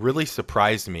really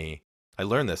surprised me. I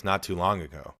learned this not too long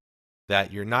ago,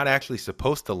 that you're not actually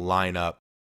supposed to line up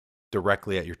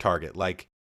directly at your target. Like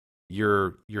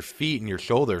your feet and your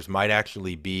shoulders might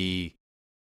actually be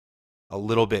a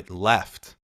little bit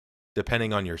left,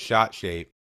 depending on your shot shape.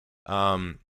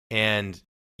 And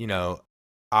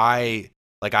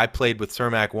I played with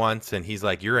Cermak once, and he's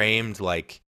like, you're aimed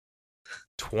like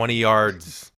 20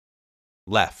 yards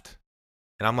left.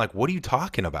 And I'm like, what are you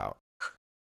talking about?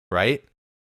 Right.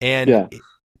 And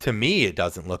to me, it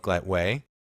doesn't look that way.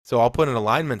 So I'll put an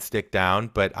alignment stick down,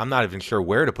 but I'm not even sure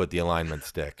where to put the alignment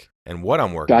stick and what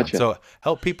I'm working on. So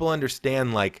help people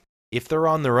understand, like, if they're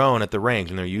on their own at the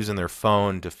range and they're using their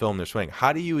phone to film their swing,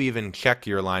 how do you even check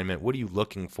your alignment? What are you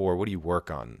looking for? What do you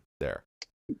work on there?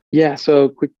 Yeah. So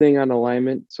quick thing on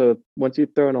alignment. So once you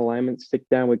throw an alignment stick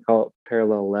down, we call it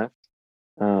parallel left.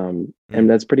 And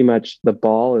that's pretty much the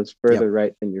ball is further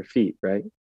right than your feet, right?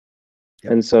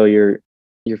 Yep. And so your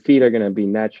feet are going to be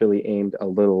naturally aimed a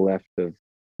little left of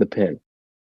the pin.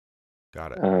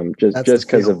 Got it. Just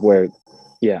because of where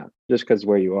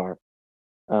you are.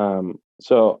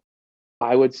 So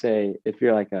I would say if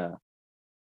you're like I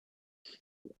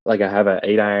have an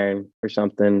 8-iron or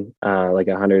something, like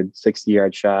a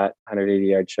 160-yard shot,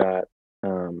 180-yard shot.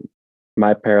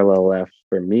 My parallel left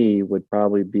for me would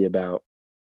probably be about,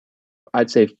 I'd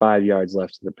say 5 yards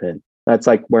left of the pin. That's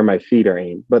like where my feet are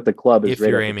aimed, but the club is if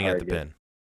you're aiming at the pin.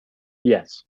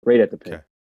 Yes, right at the pin.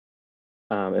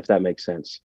 Okay. If that makes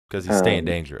sense. Because he's staying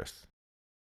dangerous.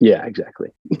 Yeah, exactly.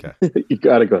 Okay. You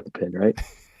got to go at the pin, right?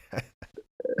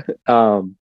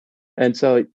 And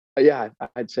so, yeah,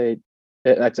 I'd say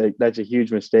that's a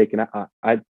huge mistake, and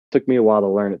I took me a while to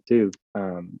learn it too.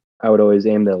 I would always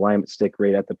aim the alignment stick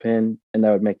right at the pin, and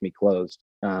that would make me closed.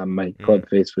 My club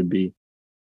face would be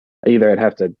either I'd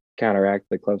have to counteract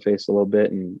the club face a little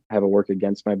bit and have it work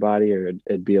against my body, or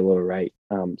it'd be a little right.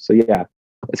 So yeah,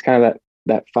 it's kind of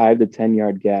that 5 to 10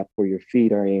 yard gap where your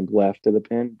feet are aimed left of the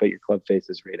pin, but your club face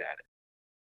is right at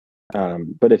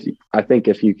it. But if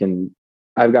you can,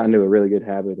 I've gotten to a really good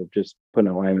habit of just putting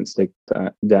an alignment stick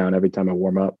down every time I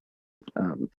warm up.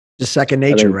 Just second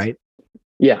nature, right?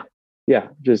 Yeah.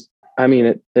 Just, I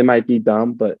mean, it might be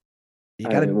dumb, but you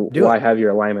got to do why have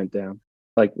your alignment down?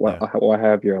 Like, why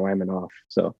have your alignment off?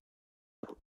 So.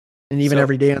 And even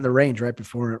every day on the range, right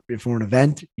before an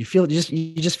event, you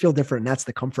just feel different, and that's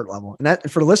the comfort level. And that,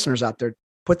 for the listeners out there,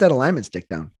 put that alignment stick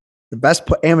down. The best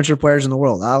amateur players in the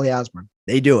world, Ollie Osborne,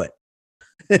 they do it.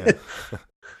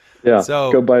 Yeah.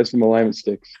 So go buy some alignment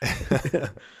sticks.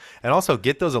 And also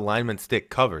get those alignment stick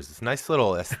covers. It's a nice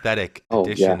little aesthetic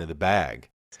addition to the bag.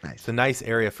 It's nice. It's a nice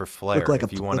area for flair. Look like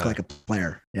a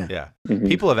player. Yeah. Yeah. Mm-hmm.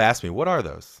 People have asked me, what are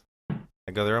those?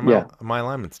 I go, they're on my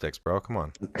alignment sticks, bro. Come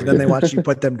on. And then they watch you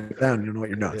put them down. You know what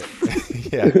you're doing.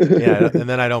 Yeah. And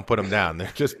then I don't put them down.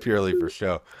 They're just purely for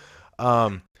show.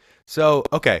 So,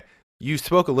 okay. You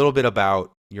spoke a little bit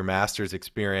about your Masters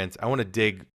experience. I want to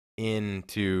dig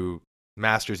into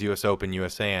Masters, US Open,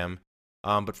 USAM.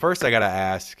 But first, I got to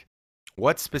ask,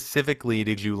 what specifically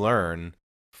did you learn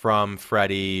from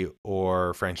Freddie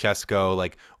or Francesco?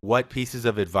 Like, what pieces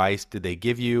of advice did they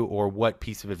give you, or what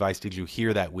piece of advice did you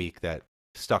hear that week that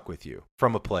stuck with you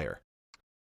from a player?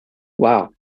 Wow.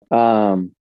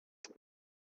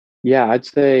 Yeah, I'd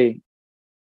say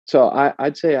so.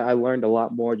 I'd say I learned a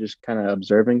lot more just kind of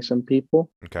observing some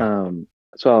people. Okay.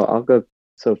 So I'll go.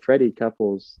 So Freddie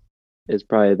Couples is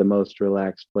probably the most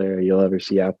relaxed player you'll ever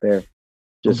see out there.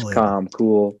 Just Unbelievable. calm,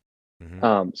 cool.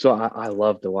 Mm-hmm. So I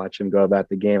love to watch him go about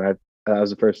the game. That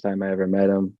was the first time I ever met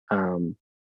him.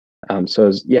 So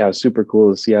it was super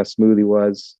cool to see how smooth he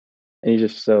was, and he's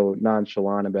just so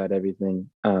nonchalant about everything.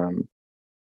 And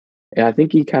I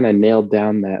think he kind of nailed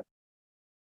down that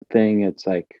thing. It's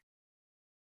like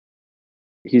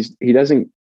he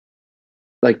doesn't,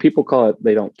 like, people call it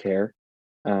they don't care,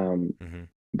 Mm-hmm.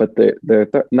 but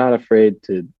not afraid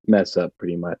to mess up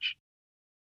pretty much.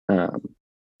 Um,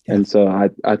 Yeah. and so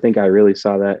I think I really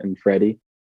saw that in Freddie.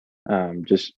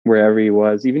 Just wherever he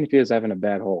was, even if he was having a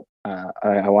bad hole,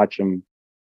 I watch him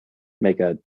make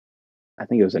I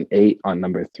think it was an 8 on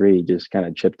number 3, just kind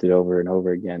of chipped it over and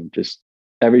over again. Just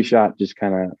every shot, just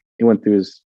kind of, he went through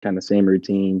his kind of same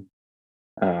routine,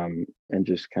 and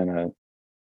just kind of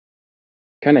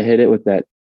hit it with that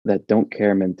don't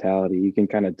care mentality. You can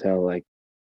kind of tell, like,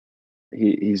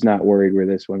 he's not worried where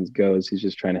this one goes. He's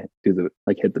just trying to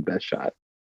hit the best shot.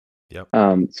 Yep.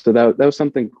 So that was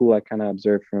something cool I kind of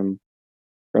observed from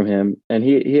him, and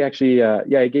he actually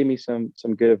he gave me some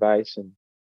good advice, and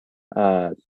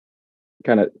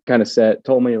kind of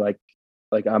told me like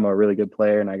I'm a really good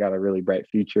player and I got a really bright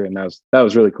future, and that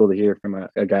was really cool to hear from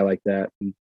a guy like that.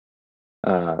 And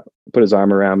put his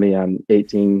arm around me on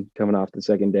 18 coming off the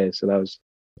second day. So that's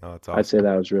awesome. I'd say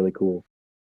that was really cool.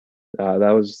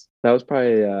 That was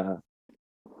probably the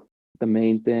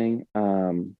main thing.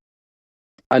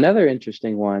 Another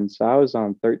interesting one. So I was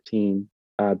on 13,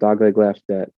 dogleg left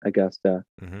at Augusta,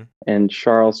 Mm-hmm. and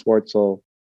Charles Schwartzel.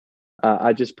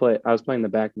 I was playing the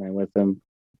back nine with him,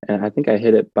 and I think I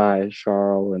hit it by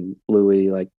Charles and Louis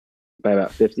like by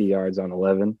about 50 yards on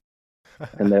 11.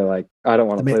 And they're like, I don't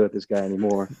want to play with this guy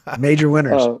anymore. Major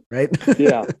winners, right?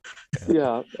 Yeah.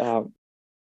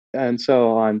 And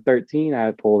so on 13,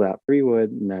 I pulled out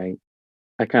 3-wood, and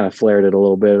I kind of flared it a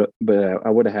little bit, but I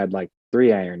would have had like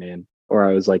 3-iron in, or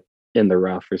I was like in the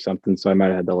rough or something, so I might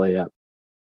have had to lay up.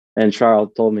 And Charles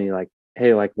told me like,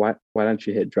 hey, like, why don't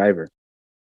you hit driver?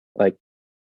 Like,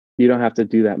 you don't have to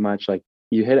do that much. Like,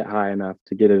 you hit it high enough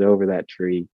to get it over that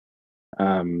tree.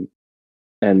 And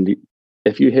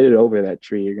if you hit it over that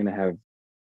tree, you're gonna have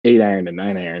 8-iron to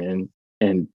 9-iron in,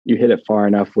 and you hit it far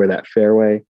enough where that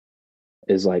fairway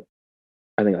is like,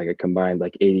 I think like a combined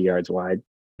like 80 yards wide.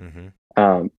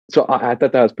 Mm-hmm. So I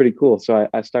thought that was pretty cool. So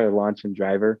I started launching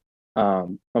driver.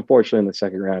 Unfortunately, in the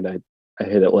second round, I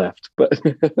hit it left, but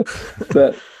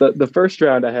the first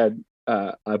round I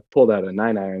pulled out a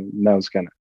 9-iron, and that was kind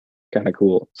of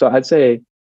cool. So I'd say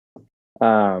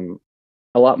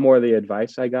a lot more of the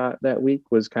advice I got that week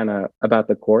was kind of about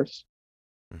the course.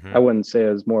 Mm-hmm. I wouldn't say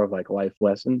it was more of like life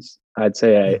lessons. I'd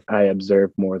say I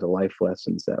observed more of the life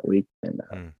lessons that week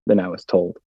than I was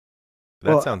told.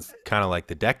 That sounds kind of like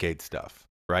the decade stuff,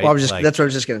 right? Well, that's what I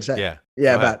was just going to say. Yeah.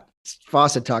 Yeah. About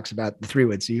Fawcett talks about the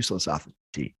 3-wood's useless off the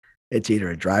tee. It's either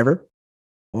a driver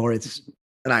or it's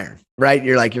an iron, right?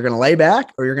 You're like, you're going to lay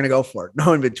back or you're going to go for it.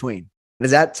 No in between.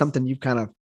 Is that something you've kind of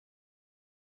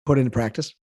put into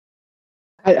practice?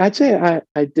 I'd say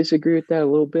I disagree with that a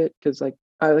little bit, because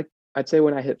I'd say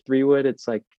when I hit 3-wood, it's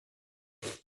like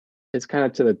it's kind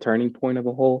of to the turning point of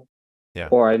a hole. Yeah.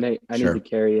 Or I need to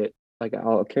carry it. Like,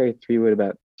 I'll carry 3-wood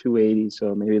about 280,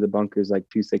 so maybe the bunker's like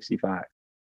 265.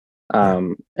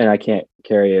 And I can't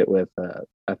carry it with a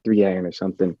 3-iron or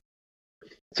something.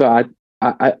 So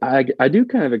I do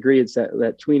kind of agree. It's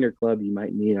that tweener club you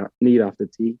might need off the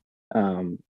tee.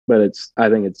 But I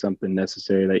think it's something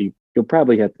necessary that you'll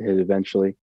probably have to hit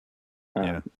eventually.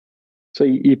 So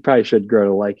you probably should grow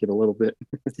to like it a little bit.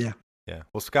 Yeah.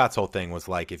 Well, Scott's whole thing was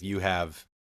like, if you have,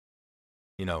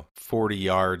 40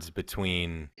 yards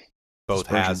between both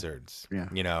hazards,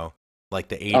 like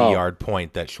the 80-yard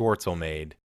point that Schwartzel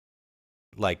made,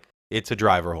 like, it's a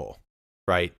driver hole,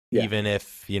 right? Yeah. Even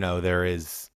if, there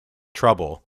is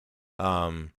trouble,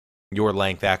 your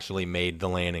length actually made the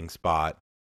landing spot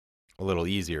a little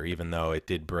easier, even though it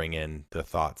did bring in the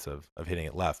thoughts of hitting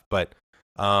it left. But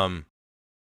how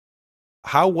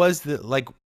was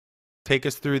take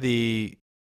us through the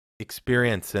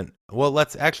experience. And well,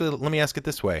 let me ask it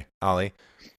this way, Ollie.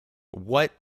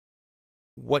 What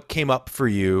what came up for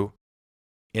you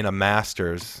in a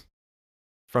Masters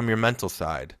from your mental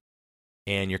side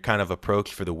and your kind of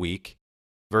approach for the week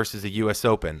versus a US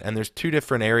Open? And there's two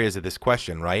different areas of this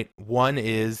question, right? One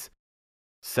is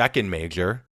second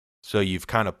major, so you've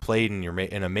kind of played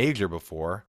in a major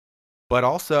before, but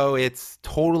also it's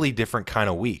totally different kind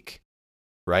of week,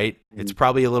 right? It's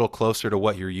probably a little closer to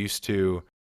what you're used to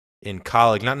in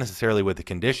college, not necessarily with the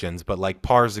conditions, but like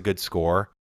par's a good score,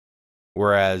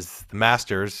 whereas the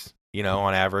Masters,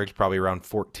 on average, probably around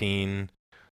 14,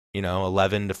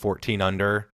 11 to 14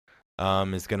 under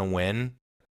is going to win.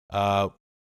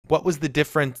 What was the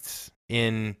difference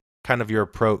in kind of your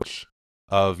approach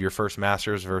of your first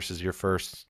Masters versus your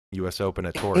first US Open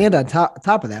at Torrey? And on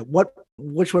top of that,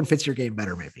 which one fits your game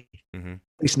better, maybe? Mm-hmm.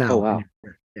 At least now. Oh, wow.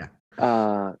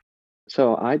 Yeah.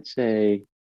 So I'd say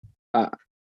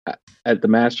at the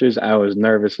Masters, I was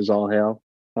nervous as all hell.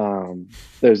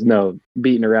 There's no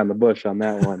beating around the bush on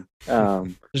that one.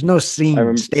 There's no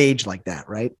stage like that,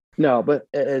 right? No, but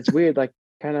it's weird. Like,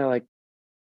 kind of like,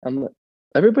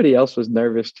 everybody else was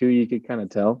nervous too. You could kind of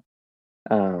tell.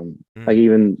 Like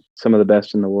even some of the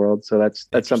best in the world. So that's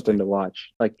something to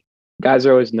watch. Like, guys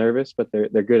are always nervous, but they're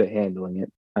good at handling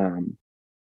it.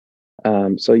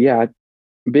 So yeah,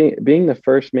 being the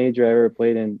first major I ever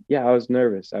played in, yeah, I was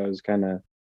nervous. I was kind of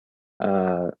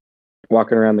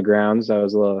walking around the grounds. I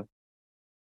would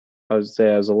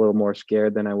say I was a little more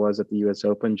scared than I was at the US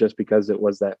Open, just because it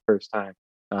was that first time.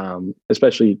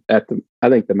 Especially I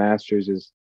think the Masters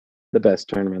is the best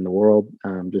tournament in the world.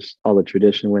 Just all the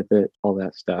tradition with it, all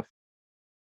that stuff.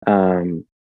 So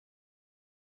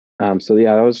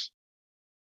yeah,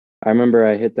 I remember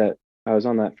I was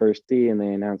on that first tee and they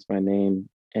announced my name,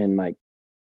 and like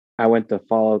I went to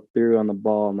follow through on the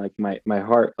ball, and like my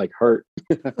heart like hurt.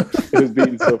 It was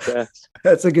beating so fast.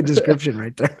 That's a good description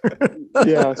right there.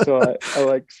 Yeah, so I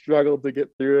like struggled to get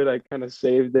through it. I kind of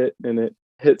saved it, and it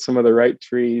hit some of the right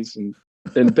trees and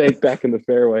then banked back in the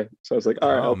fairway. So I was like, all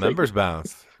right, I'll members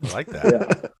bounce. I like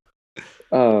that.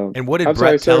 Yeah. And what did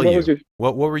Brett tell you?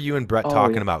 What were you and Brett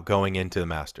talking about going into the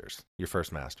Masters, your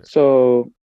first Masters?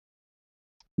 So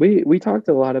we talked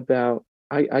a lot about,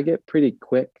 I get pretty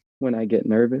quick when I get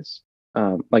nervous.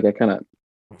 Like I kind of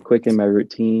quicken my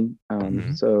routine.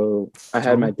 So I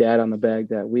had my dad on the bag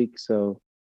that week, so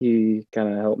he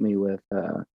kind of helped me with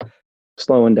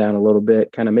slowing down a little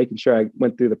bit, kind of making sure I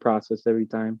went through the process every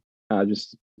time.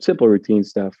 Just simple routine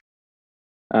stuff.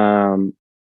 And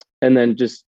then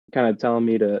just kind of telling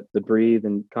me to breathe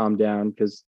and calm down,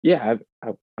 because yeah,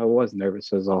 I was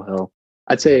nervous as all hell.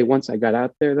 I'd say once I got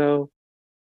out there though,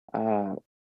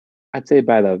 I'd say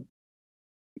by the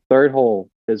third hole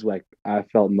is like I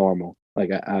felt normal. Like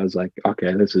I was like,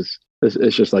 okay, this is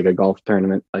just like a golf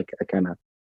tournament. Like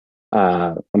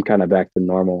I'm kind of back to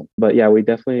normal. But yeah, we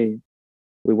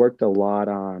worked a lot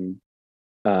on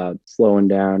slowing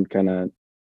down, kind of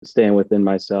staying within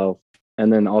myself,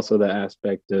 and then also the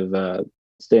aspect of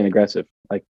staying aggressive.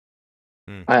 Like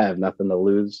I have nothing to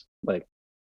lose. Like,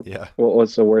 yeah,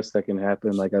 what's the worst that can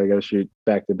happen? Like I got to shoot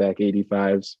back-to-back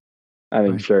 85s. I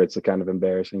mean, sure, it's a kind of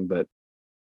embarrassing, but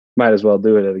might as well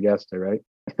do it at Augusta, right?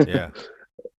 Yeah.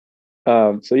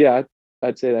 So yeah,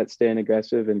 I'd say that staying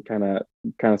aggressive and kind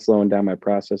of slowing down my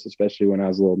process, especially when I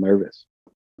was a little nervous.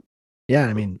 Yeah,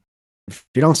 I mean, if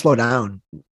you don't slow down,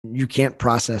 you can't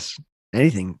process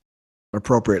anything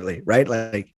appropriately, right?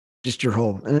 Like just your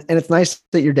whole, and it's nice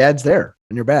that your dad's there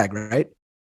in your bag, right?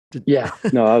 Yeah,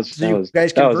 no, you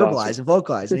guys can verbalize awesome. And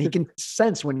vocalize, and he can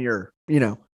sense when you're,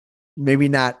 maybe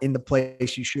not in the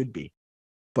place you should be,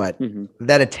 but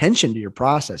that attention to your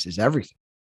process is everything.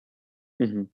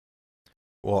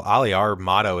 Well, Ali, our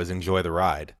motto is enjoy the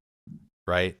ride,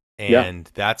 right? And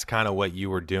that's kind of what you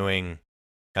were doing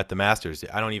at the Masters.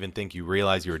 I don't even think you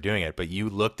realized you were doing it, but you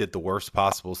looked at the worst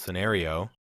possible scenario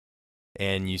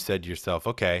and you said to yourself,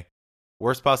 okay,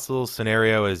 worst possible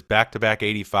scenario is back-to-back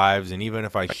 85s, and even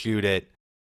if I shoot it,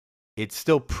 it's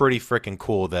still pretty freaking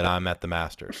cool that I'm at the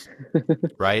Masters,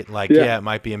 right? Like, yeah, it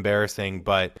might be embarrassing,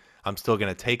 but I'm still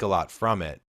going to take a lot from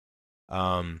it.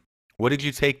 What did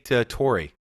you take to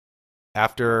Torrey?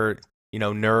 After,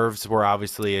 nerves were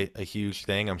obviously a huge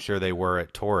thing. I'm sure they were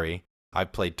at Torrey. I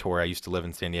played Torrey. I used to live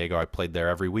in San Diego. I played there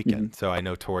every weekend, so I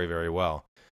know Torrey very well.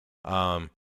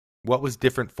 What was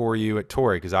different for you at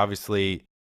Torrey? Because obviously,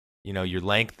 your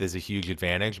length is a huge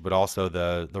advantage, but also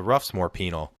the rough's more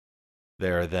penal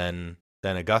there than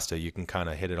Augusta. You can kind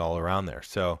of hit it all around there.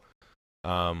 So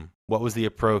what was the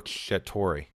approach at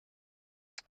Torrey?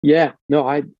 Yeah, no,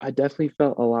 I definitely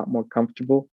felt a lot more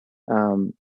comfortable.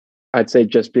 I'd say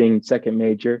just being second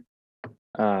major,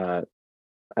 I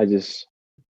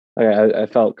I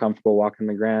felt comfortable walking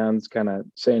the grounds, kind of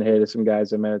saying hey to some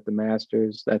guys I met at the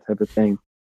Masters, that type of thing.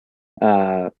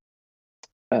 Uh,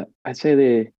 I'd say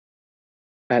they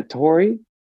at Torrey,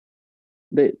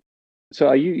 they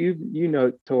so you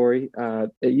know Torrey,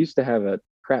 it used to have a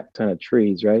crap ton of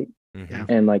trees, right? Mm-hmm.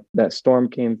 And like that storm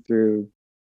came through.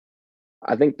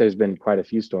 I think there's been quite a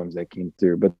few storms that came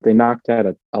through, but they knocked out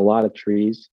a lot of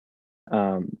trees.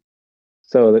 Um,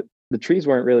 so the trees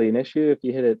weren't really an issue. If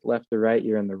you hit it left or right,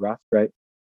 you're in the rough, right?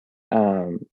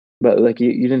 Um, but like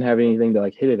you didn't have anything to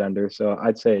like hit it under. So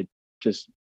I'd say just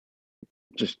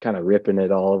just kind of ripping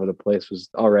it all over the place was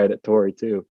all right at Torrey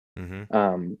too.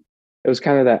 Mm-hmm. It was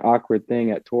kind of that awkward thing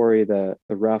at Torrey. The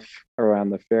rough around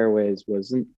the fairways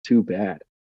wasn't too bad.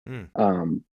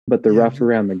 Mm. But the Yeah. rough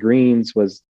around the greens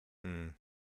was Mm.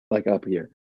 like up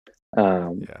here.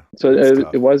 Yeah. So That's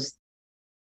tough.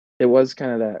 it was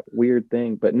kind of that weird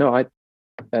thing. But no, I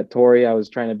at Torrey I was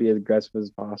trying to be as aggressive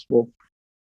as possible.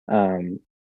 Um,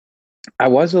 I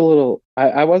was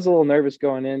I was a little nervous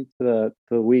going into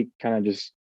the week, kind of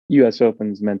just US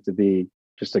Open's meant to be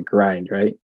just a grind,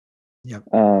 right? Yep.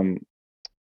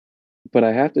 But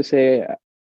I have to say,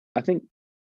 I think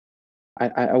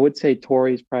I would say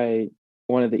Torrey's probably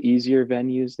one of the easier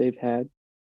venues they've had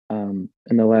in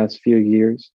the last few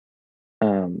years.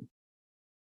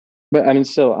 But I mean,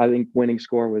 still, I think winning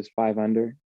score was 5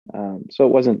 under, so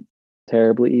it wasn't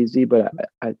terribly easy. But The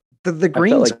I felt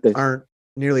greens like this. aren't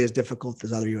nearly as difficult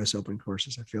as other US Open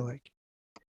courses, I feel like.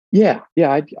 Yeah,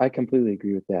 I completely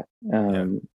agree with that.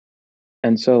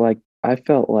 And so like I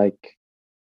felt like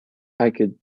I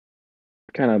could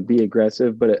kind of be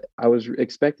aggressive, but I was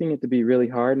expecting it to be really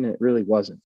hard, and it really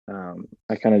wasn't.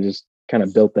 I kind of just kind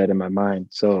of built that in my mind.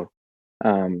 So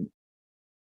um,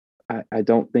 I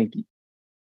don't think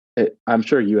I'm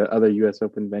sure other U.S.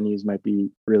 Open venues might be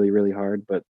really really hard,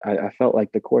 but I felt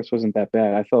like the course wasn't that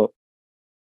bad.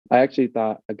 I actually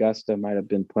thought Augusta might have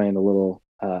been playing a little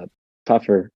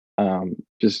tougher.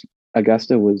 Just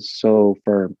Augusta was so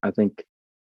firm. I think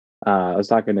I was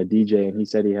talking to DJ, and he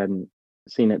said he hadn't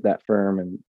seen it that firm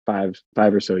in five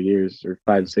or so years, or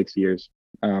 5 6 years.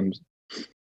 Um,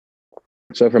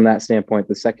 so from that standpoint,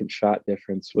 the second shot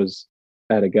difference was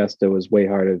at Augusta was way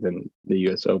harder than the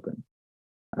U.S. Open.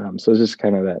 So it's just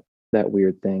kind of that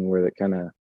weird thing where it kind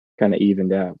of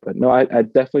evened out. But no, I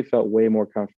definitely felt way more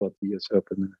comfortable at the U.S.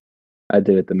 Open than I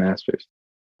did at the Masters.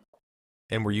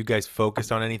 And were you guys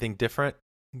focused on anything different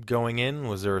going in?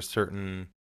 Was there a certain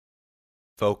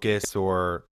focus,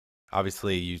 or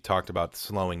obviously you talked about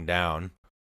slowing down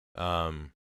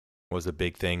was a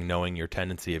big thing, knowing your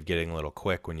tendency of getting a little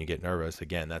quick when you get nervous.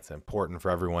 Again, that's important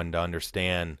for everyone to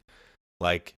understand.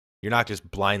 Like, you're not just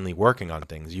blindly working on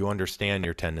things. You understand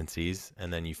your tendencies,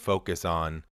 and then you focus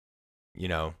on,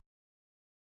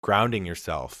 grounding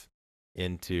yourself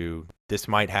into this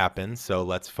might happen, so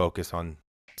let's focus on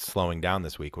slowing down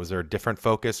this week. Was there a different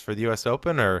focus for the US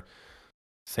Open, or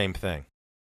same thing?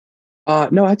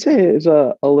 No, I'd say it's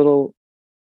a little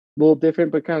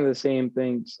different, but kind of the same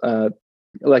things.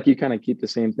 Like you kind of keep the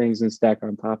same things and stack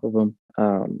on top of them.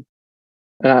 And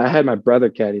I had my brother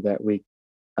caddy that week.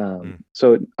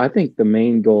 So I think the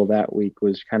main goal that week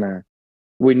was kind of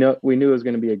we knew it was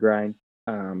going to be a grind.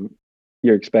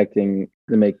 You're expecting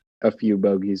to make a few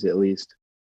bogeys at least.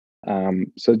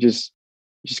 So just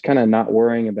kind of not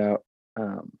worrying about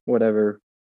whatever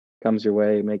comes your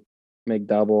way. Make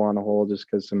double on a hole just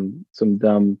because some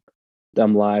dumb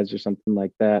lies or something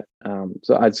like that.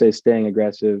 So I'd say staying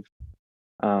aggressive,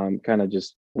 kind of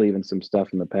just leaving some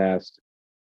stuff in the past.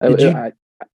 I'll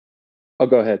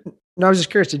go ahead. No, I was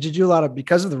just curious. Did you do a lot of,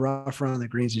 because of the rough around the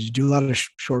greens, did you do a lot of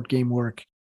short game work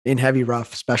in heavy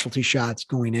rough, specialty shots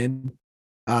going in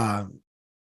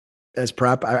as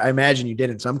prep? I imagine you did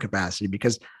in some capacity,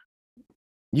 because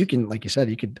you can, like you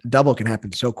said, double can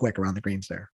happen so quick around the greens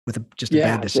there with just a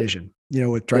bad decision,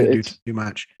 with trying to do too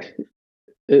much.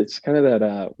 It's kind of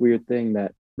that weird thing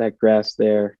that grass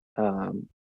there. It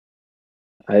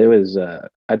was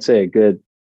I'd say a good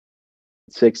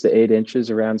 6 to 8 inches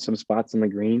around some spots in the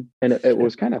green, and it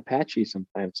was kind of patchy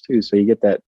sometimes too. So you get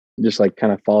that just like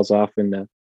kind of falls off into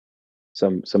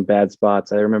some bad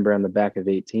spots. I remember on the back of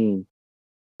 18,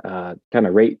 kind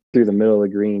of right through the middle of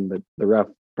the green, but the rough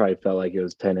probably felt like it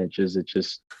was 10 inches.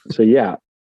 Yeah,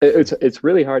 it's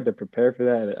really hard to prepare for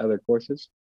that at other courses.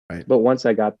 Right. But once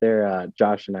I got there,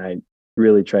 Josh and I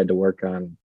really tried to work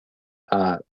on.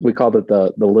 We called it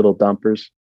the little dumpers,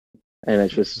 and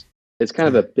it's kind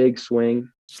of a big swing,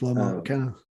 slow mo kind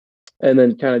of, and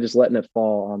then kind of just letting it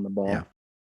fall on the ball. Yeah.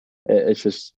 It's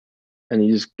just, and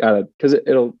you just gotta, because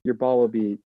your ball will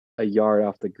be a yard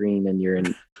off the green, and you're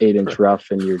in 8-inch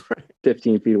rough, and you're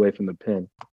 15 feet away from the pin.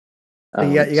 You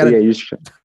So got yeah, to you just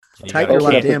tighten your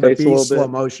open left up the hand, but face a be little slow bit.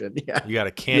 motion. Yeah. You got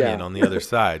a canyon Yeah. on the other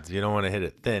side, so you don't want to hit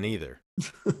it thin either.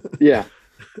 Yeah.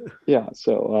 Yeah.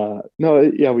 So no,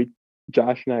 yeah,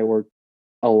 Josh and I worked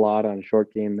a lot on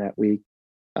short game that week.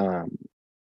 Um,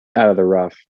 Out of the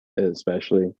rough,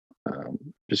 especially.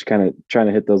 Just kind of trying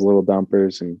to hit those little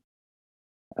dumpers and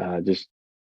just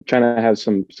trying to have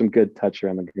some good touch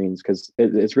around the greens because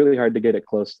it's really hard to get it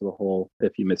close to the hole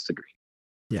if you miss the green.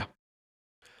 Yeah.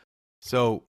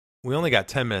 So we only got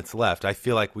 10 minutes left. I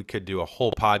feel like we could do a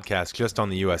whole podcast just on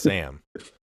the USAM,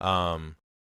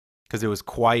 because it was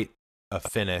quite a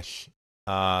finish.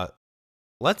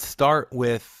 Let's start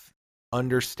with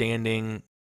understanding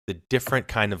the different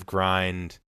kind of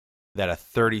grind that a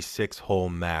 36-hole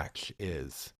match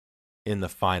is in the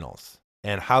finals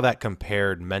and how that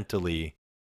compared mentally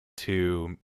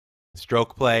to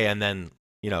stroke play and then,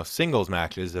 singles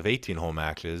matches of 18-hole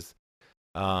matches.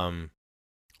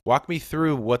 Walk me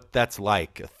through what that's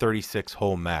like, a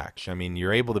 36-hole match. I mean,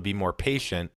 you're able to be more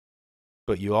patient,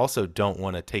 but you also don't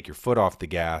want to take your foot off the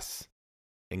gas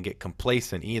and get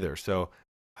complacent either. So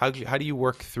how do you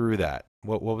work through that?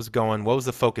 What was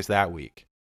the focus that week?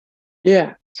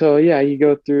 Yeah. So yeah, you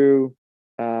go through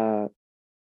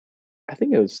I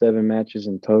think it was 7 matches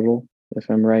in total, if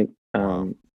I'm right. Wow.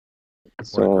 What a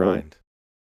So grind.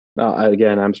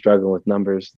 again, I'm struggling with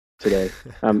numbers today.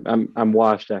 I'm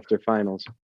washed after finals.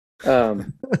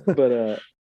 But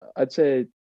I'd say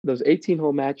those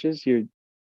 18-hole matches,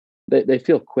 they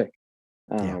feel quick.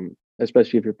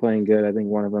 Especially if you're playing good. I think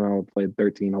one of them I played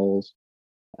 13 holes.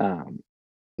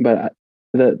 But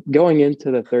the going into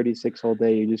the 36-hole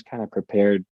day, you just kind of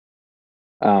prepared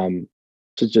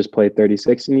to just play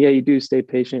 36. And yeah, you do stay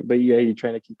patient, but yeah, you're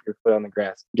trying to keep your foot on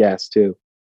the gas too.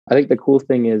 I think the cool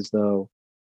thing is though,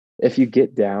 if you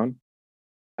get down,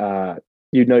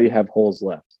 you have holes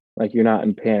left. Like you're not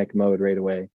in panic mode right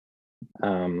away.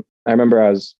 I remember I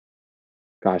was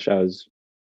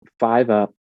 5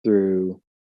 up through,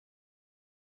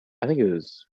 I think it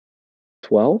was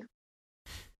 12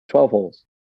 holes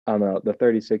on the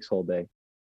 36-hole day.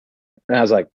 And I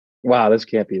was like, wow, this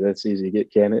can't be this easy to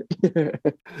get, can it?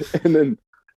 and then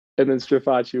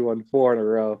Strafaci won 4 in a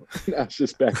row. Now it's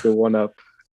just back to 1 up.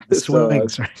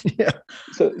 Swings, right? Yeah.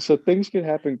 So things can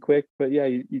happen quick, but yeah,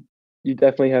 you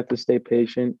definitely have to stay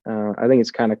patient. I think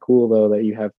it's kind of cool though that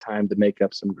you have time to make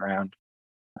up some ground.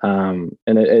 And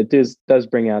it does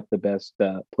bring out the best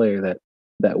player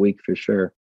that week for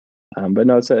sure. But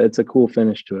no, it's a cool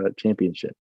finish to a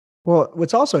championship. Well,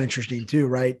 what's also interesting too,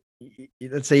 right?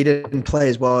 Let's say you didn't play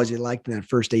as well as you liked in that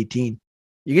first 18.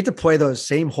 You get to play those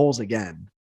same holes again,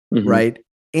 right?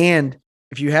 And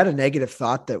if you had a negative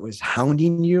thought that was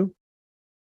hounding you,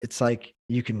 it's like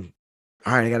you can,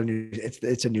 all right,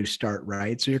 it's a new start,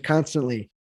 right? So you're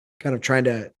constantly kind of trying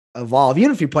to evolve,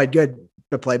 even if you played good,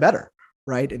 to play better,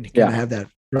 right? And kind of have that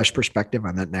fresh perspective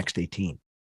on that next 18.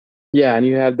 Yeah, and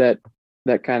you have that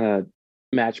kind of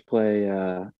match play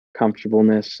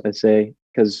comfortableness, I say,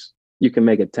 because you can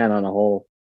make a 10 on a hole,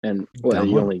 and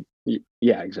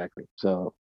yeah, exactly.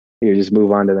 So you just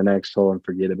move on to the next hole and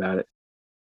forget about it.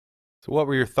 So what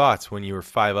were your thoughts when you were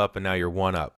 5 up and now you're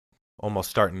 1 up, almost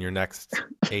starting your next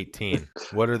 18?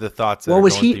 What are the thoughts that are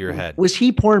going through your head? Was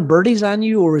he pouring birdies on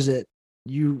you, or was it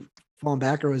you falling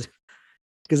back, or was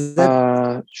because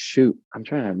that? Shoot, I'm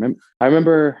trying to remember. I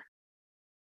remember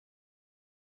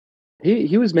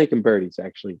he was making birdies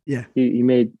actually. Yeah, he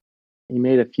made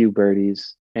a few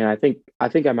birdies, and I think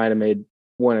I might have made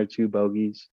 1 or 2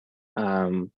 bogeys.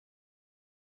 And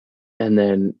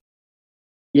then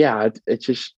yeah, it's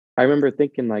just I remember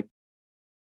thinking like,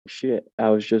 shit, I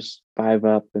was just 5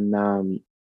 up and now I'm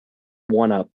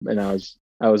 1 up, and I was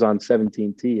on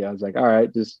 17T. I was like, all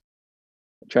right, just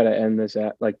try to end this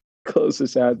at like close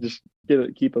this out, just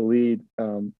keep a lead.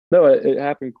 No, it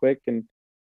happened quick, and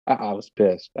I was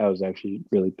pissed. I was actually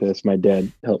really pissed. My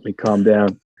dad helped me calm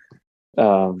down.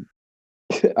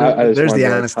 There's the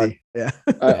honesty.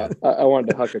 I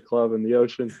wanted to huck a club in the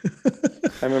ocean.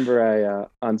 I remember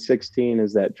on 16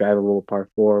 is that drive a little par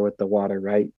 4 with the water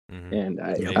right, and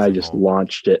I just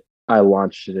launched it. I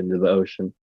launched it into the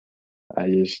ocean.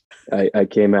 I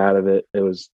came out of it. It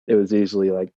was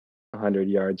easily like 100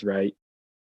 yards right.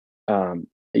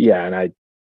 Yeah, and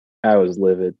I was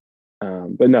livid.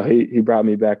 But no, he brought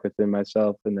me back within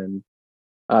myself, and then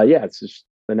yeah, it's just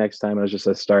the next time it was just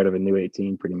a start of a new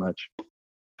 18 pretty much.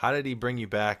 How did he bring you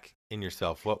back in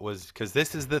yourself? Because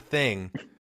this is the thing,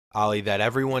 Ollie, that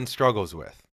everyone struggles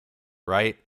with,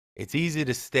 right? It's easy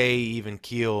to stay even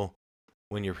keel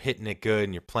when you're hitting it good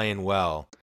and you're playing well.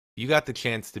 You got the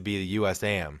chance to be the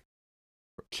USAM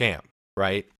champ,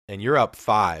 right? And you're up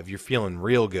 5. You're feeling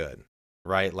real good.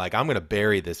 right? Like, I'm going to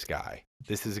bury this guy.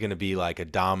 This is going to be like a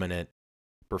dominant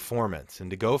performance.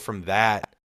 And to go from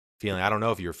that feeling, I don't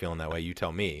know if you were feeling that way, you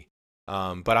tell me.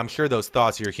 But I'm sure those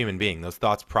thoughts, you're a human being, those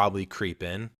thoughts probably creep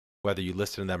in, whether you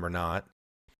listen to them or not.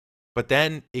 But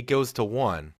then it goes to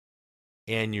 1,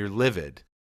 and you're livid,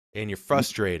 and you're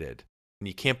frustrated, and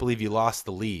you can't believe you lost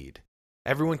the lead.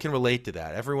 Everyone can relate to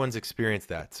that. Everyone's experienced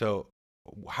that. So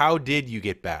how did you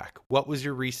get back? What was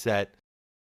your reset?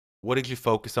 What did you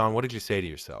focus on? What did you say to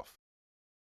yourself?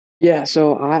 Yeah,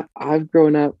 so I've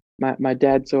grown up. My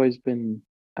dad's always been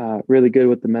really good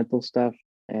with the mental stuff,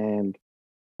 and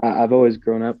I've always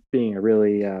grown up being a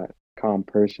really calm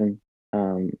person.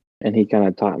 And he kind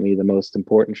of taught me the most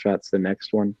important shot's the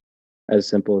next one. As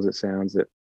simple as it sounds, it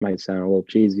might sound a little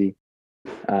cheesy.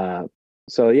 Uh,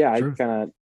 so yeah, I Truth. kind of,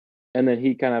 and then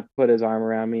he kind of put his arm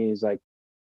around me. He's like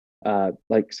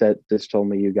said, just told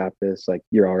me, you got this. Like,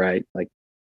 you're all right. Like,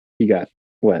 you got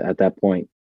what at that point,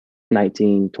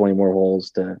 19, 20 more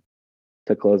holes to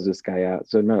close this guy out.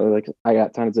 So no, like I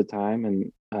got tons of time,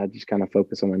 and just kind of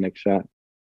focus on the next shot.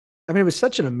 I mean, it was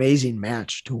such an amazing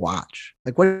match to watch.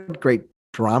 Like, what great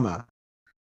drama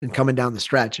and coming down the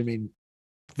stretch. I mean,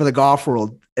 for the golf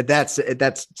world, at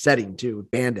that setting too,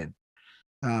 Bandon.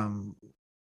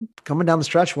 Coming down the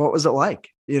stretch, what was it like?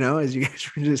 As you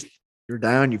guys you're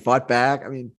down, you fought back. I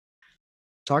mean,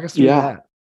 talk us through that.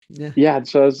 Yeah.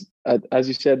 So as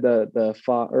you said, the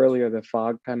fog earlier, the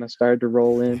fog kind of started to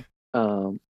roll in.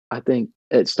 I think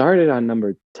it started on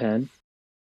number 10,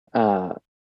 on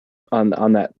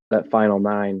that final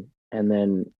 9, and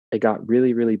then it got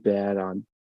really, really bad on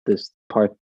this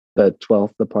part, the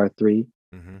 12th, the par 3,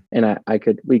 and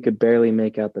we could barely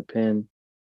make out the pin.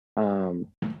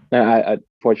 I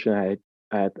fortunately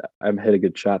I hit a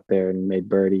good shot there and made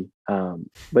birdie.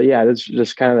 But yeah, it's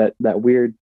just kind of that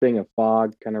weird thing of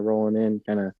fog kind of rolling in,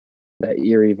 kind of that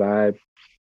eerie vibe.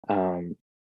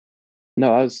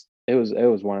 No, it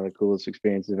was one of the coolest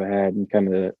experiences I had, and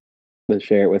kind of to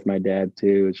share it with my dad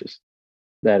too. It's just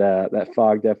that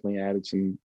fog definitely added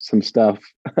some stuff,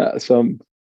 some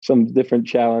different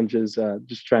challenges.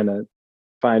 Just trying to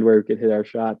find where we could hit our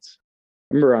shots.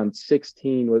 I remember on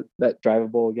 16 with that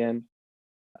drivable again.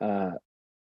 I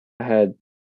had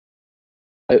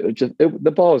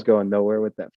the ball was going nowhere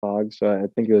with that fog, so I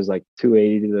think it was like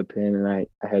 280 to the pin, and I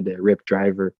had to rip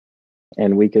driver,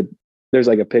 and there's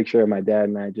like a picture of my dad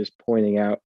and I just pointing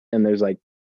out, and there's like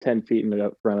 10 feet in it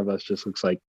up front of us, just looks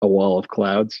like a wall of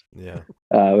clouds. Yeah.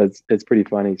 It's pretty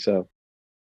funny. So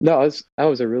no, that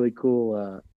was a really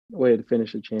cool way to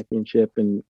finish a championship,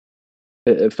 and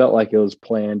it felt like it was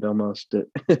planned almost.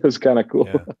 It was kind of cool.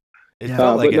 Yeah. It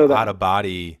felt like an out of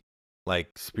body,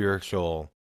 like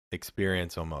spiritual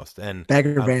experience almost. And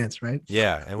Bagger Vance, right?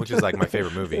 Yeah, and which is like my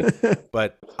favorite movie.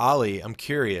 But Ollie, I'm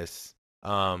curious.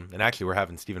 And actually, we're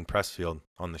having Stephen Pressfield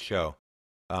on the show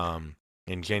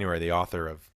in January, the author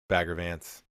of Bagger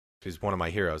Vance, who's one of my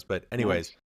heroes. But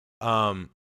anyways, I'm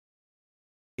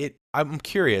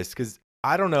curious because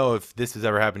I don't know if this has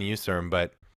ever happened to you, Serm,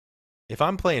 but if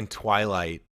I'm playing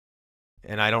Twilight,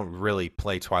 and I don't really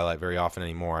play Twilight very often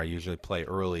anymore, I usually play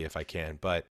early if I can,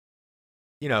 but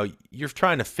you're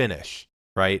trying to finish,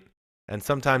 right? And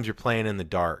sometimes you're playing in the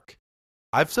dark.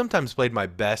 I've sometimes played my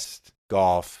best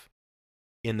golf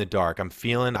in the dark.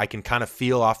 I can kind of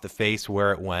feel off the face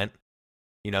where it went.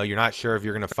 You're not sure if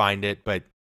you're going to find it, but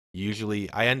usually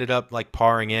I ended up like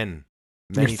parring in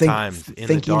many times in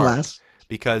the dark. Less.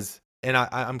 Because, and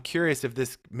I'm curious if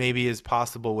this maybe is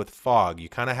possible with fog. You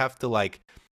kind of have to like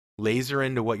laser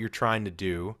into what you're trying to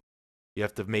do. You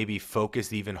have to maybe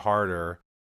focus even harder.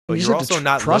 But you're also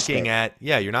not looking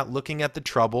you're not looking at the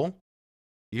trouble.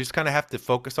 You just kind of have to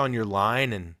focus on your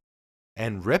line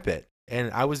and rip it.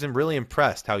 And I was really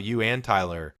impressed how you and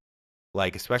Tyler,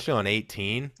 like especially on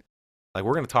 18, like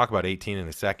we're going to talk about 18 in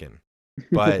a second,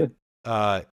 but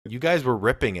you guys were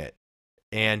ripping it.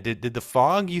 And did the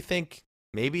fog, you think,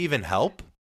 maybe even help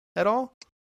at all?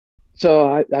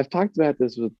 So I've talked about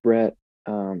this with Brett.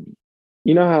 You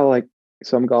know how like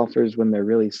some golfers, when they're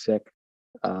really sick,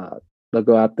 they'll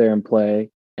go out there and play,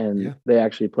 and they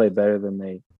actually play better than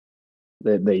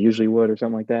they usually would, or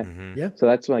something like that. Mm-hmm. Yeah. So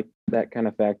that's like that kind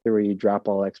of factor where you drop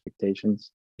all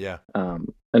expectations. Yeah.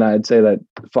 And I'd say that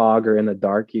fog or in the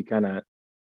dark, you kind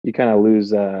of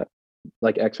lose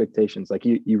like expectations. Like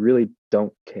you really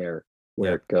don't care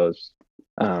where it goes.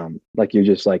 Like you're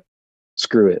just like,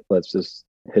 screw it, let's just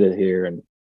hit it here, and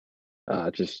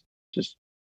just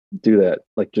do that.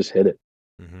 Like just hit it.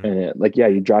 Mm-hmm.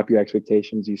 And you drop your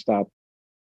expectations, you stop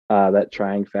that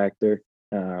trying factor,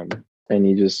 and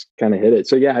you just kind of hit it.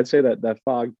 So yeah, I'd say that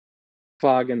fog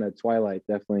and the Twilight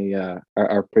definitely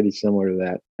are pretty similar to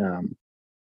that.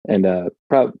 and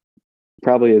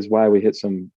probably is why we hit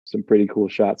some pretty cool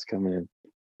shots coming in.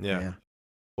 Yeah.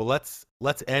 Well, let's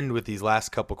end with these last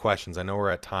couple questions. I know we're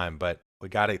at time, but we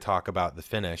got to talk about the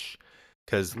finish,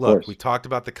 because look, we talked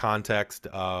about the context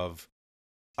of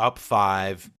up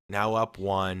 5, now up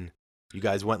 1. You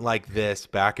guys went like this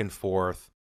back and forth.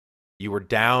 You were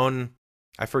down,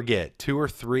 I forget, 2 or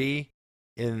 3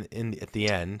 in at the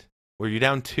end. Were you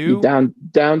down 2?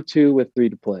 Down 2 with 3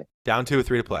 to play. Down 2 with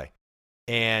 3 to play.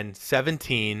 And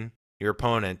 17, your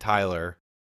opponent Tyler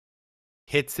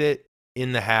hits it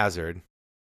in the hazard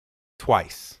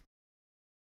twice,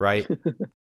 right?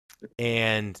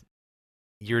 And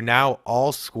you're now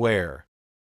all square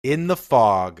in the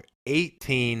fog,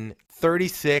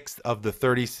 36th of the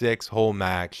 36 hole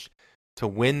match to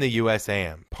win the US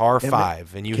Am, par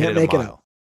 5, and you hit it a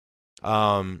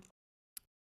mile.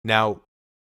 Now,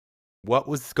 what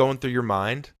was going through your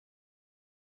mind,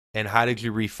 and how did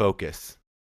you refocus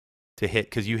to hit?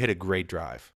 Because you hit a great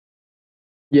drive.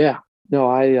 Yeah, no,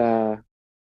 I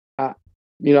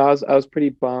was pretty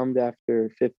bummed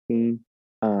after 15,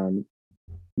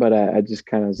 but I just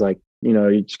kind of was like,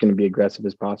 you're just going to be aggressive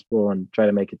as possible and try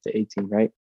to make it to 18,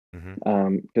 right?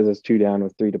 Because it's 2 down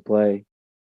with 3 to play,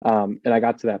 and I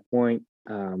got to that point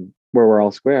where we're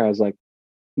all square. I was like,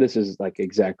 this is like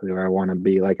exactly where I want to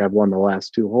be. Like, I've won the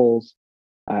last 2 holes.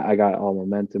 I got all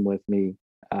momentum with me,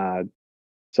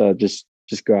 so just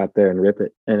go out there and rip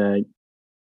it. And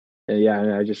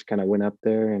I just kind of went up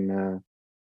there and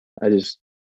I just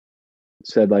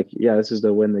said, like, yeah, this is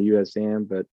to win the USAM,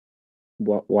 but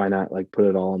why not like put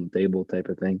it all on the table type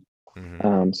of thing.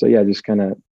 So yeah, just kind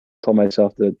of told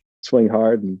myself to swing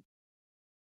hard and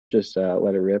just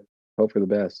let it rip, hope for the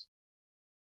best.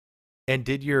 And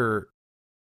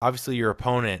obviously your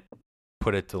opponent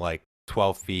put it to like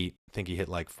 12 feet. I think he hit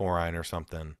like 4-iron or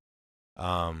something.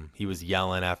 He was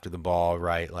yelling after the ball,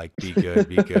 right? Like, be good,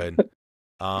 be good.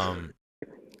 And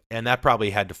that probably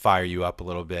had to fire you up a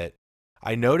little bit.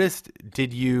 I noticed,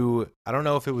 I don't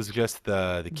know if it was just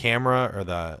the camera or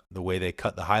the way they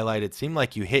cut the highlight. It seemed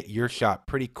like you hit your shot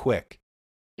pretty quick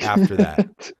after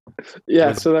that.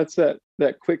 Yeah, so that's that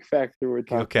quick factor we're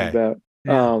talking about.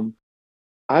 Yeah.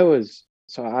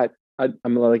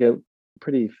 I'm like a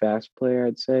pretty fast player,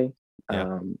 I'd say.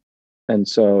 Yeah. And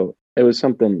so it was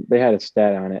something, they had a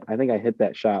stat on it. I think I hit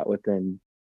that shot within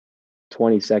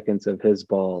 20 seconds of his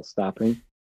ball stopping.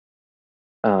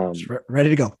 Ready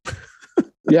to go.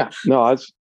 Yeah, no, I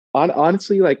was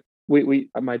honestly, like, we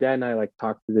my dad and I like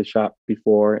talked to the shot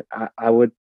before. I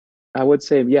would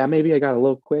say, yeah, maybe I got a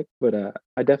little quick, but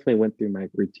I definitely went through my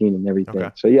routine and everything.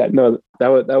 Okay. So yeah, no, that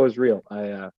was real.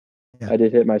 I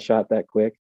did hit my shot that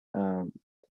quick. And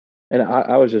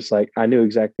I was just like, I knew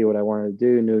exactly what I wanted to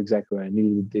do, knew exactly what I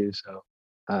needed to do. So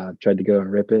tried to go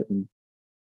and rip it. And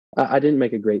I didn't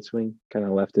make a great swing, kind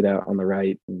of left it out on the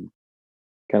right and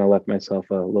kind of left myself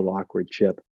a little awkward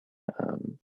chip.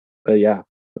 But yeah,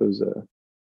 it was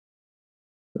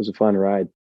a fun ride.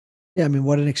 Yeah, I mean,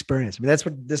 what an experience. I mean, that's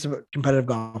what competitive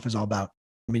golf is all about.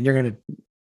 I mean, you're going to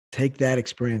take that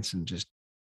experience and just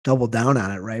double down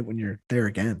on it, right, when you're there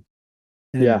again.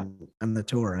 On the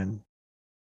tour, and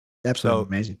absolutely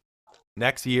amazing.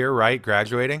 Next year, right?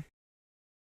 Graduating?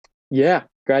 Yeah,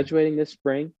 graduating this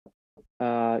spring.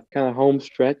 Kind of home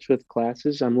stretch with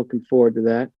classes. I'm looking forward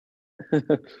to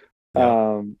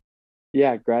that.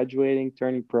 Yeah, graduating,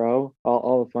 turning pro,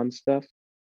 all the fun stuff.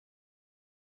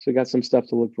 So got some stuff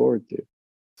to look forward to.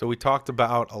 So we talked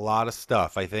about a lot of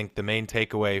stuff. I think the main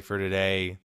takeaway for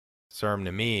today, Serm,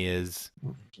 to me, is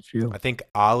I think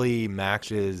Ollie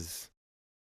matches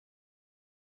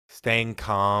staying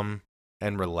calm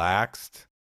and relaxed,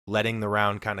 letting the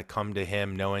round kind of come to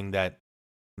him, knowing that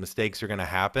mistakes are going to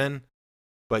happen,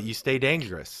 but you stay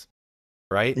dangerous,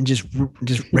 right? And just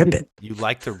rip it. You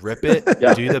like to rip it,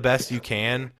 do the best you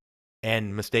can,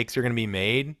 and mistakes are going to be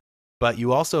made. But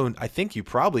you also, I think you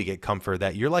probably get comfort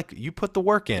that you put the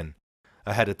work in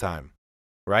ahead of time,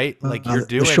 right? Like you're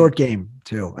doing the short game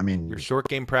too. I mean, your short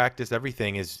game practice,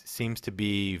 everything seems to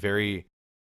be very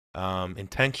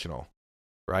intentional,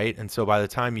 right? And so by the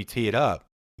time you tee it up,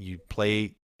 you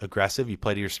play aggressive, you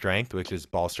play to your strength, which is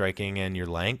ball striking and your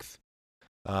length,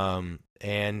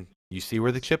 and you see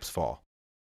where the chips fall.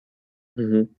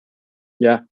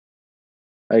 Yeah,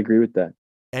 I agree with that.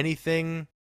 Anything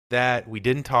that we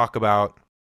didn't talk about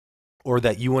or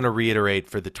that you want to reiterate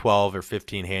for the 12 or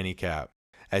 15 handicap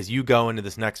as you go into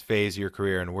this next phase of your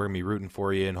career? And we're going to be rooting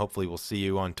for you, and hopefully we'll see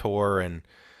you on tour and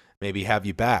maybe have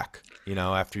you back,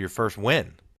 after your first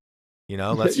win.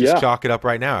 Let's just chalk it up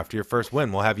right now. After your first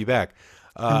win, we'll have you back.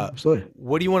 Absolutely.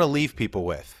 What do you want to leave people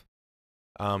with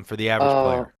for the average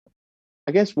player?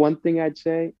 I guess one thing I'd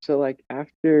say, so like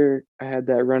after I had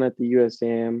that run at the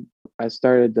USAM, I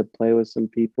started to play with some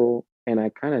people and I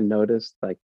kind of noticed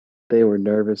like they were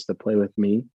nervous to play with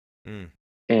me Mm.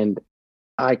 and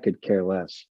I could care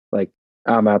less. Like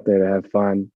I'm out there to have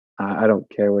fun. I don't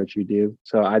care what you do.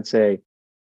 So I'd say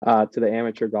to the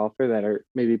amateur golfer that are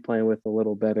maybe playing with a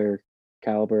little better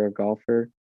caliber of golfer,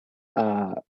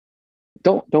 uh,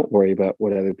 don't worry about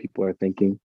what other people are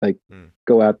thinking. Like Mm.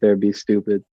 go out there, be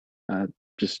stupid, uh,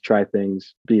 just try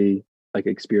things, be like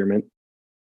experiment.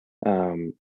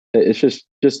 It's just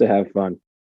to have fun.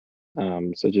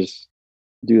 So just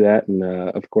do that, and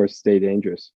of course, stay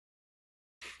dangerous.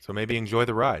 So maybe enjoy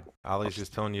the ride. Ollie's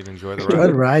just telling you to enjoy the Enjoy ride.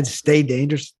 the rides, stay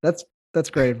dangerous. That's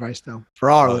great advice, though, for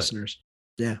all our Love it. listeners.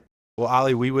 Yeah. Well,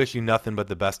 Ollie, we wish you nothing but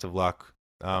the best of luck.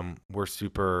 We're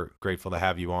super grateful to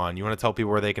have you on. You want to tell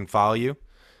people where they can follow you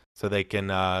so they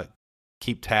can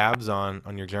keep tabs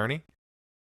on your journey?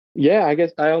 Yeah, I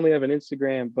guess I only have an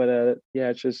Instagram, but yeah,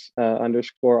 it's just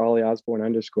underscore Ollie Osborne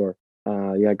underscore.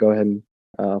 Yeah, go ahead and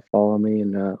follow me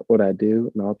and what I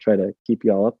do, and I'll try to keep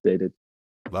you all updated.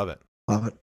 Love it. Love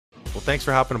it. Well, thanks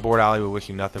for hopping aboard, Ollie. We wish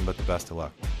you nothing but the best of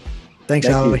luck. Thanks,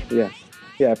 Thank Ollie. you.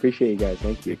 Yeah, I appreciate you guys.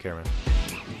 Thank you. Take care, man.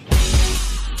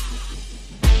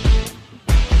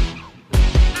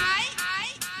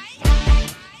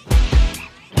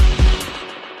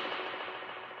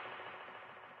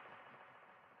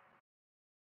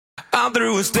 I'm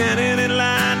through with standing in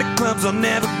line. The clubs I'll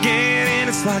never get in.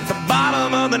 It's like the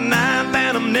bottom of the ninth,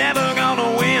 and I'm never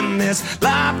gonna win this.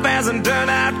 Life hasn't turned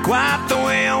out quite the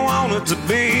way I want it to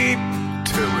be.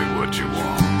 Tell me what you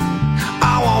want.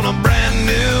 I want a brand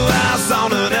new house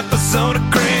on an episode of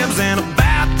Cribs, and a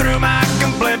bathroom I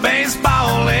can play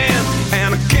baseball in,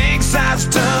 and a king-size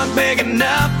tub big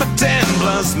enough for 10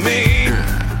 plus me.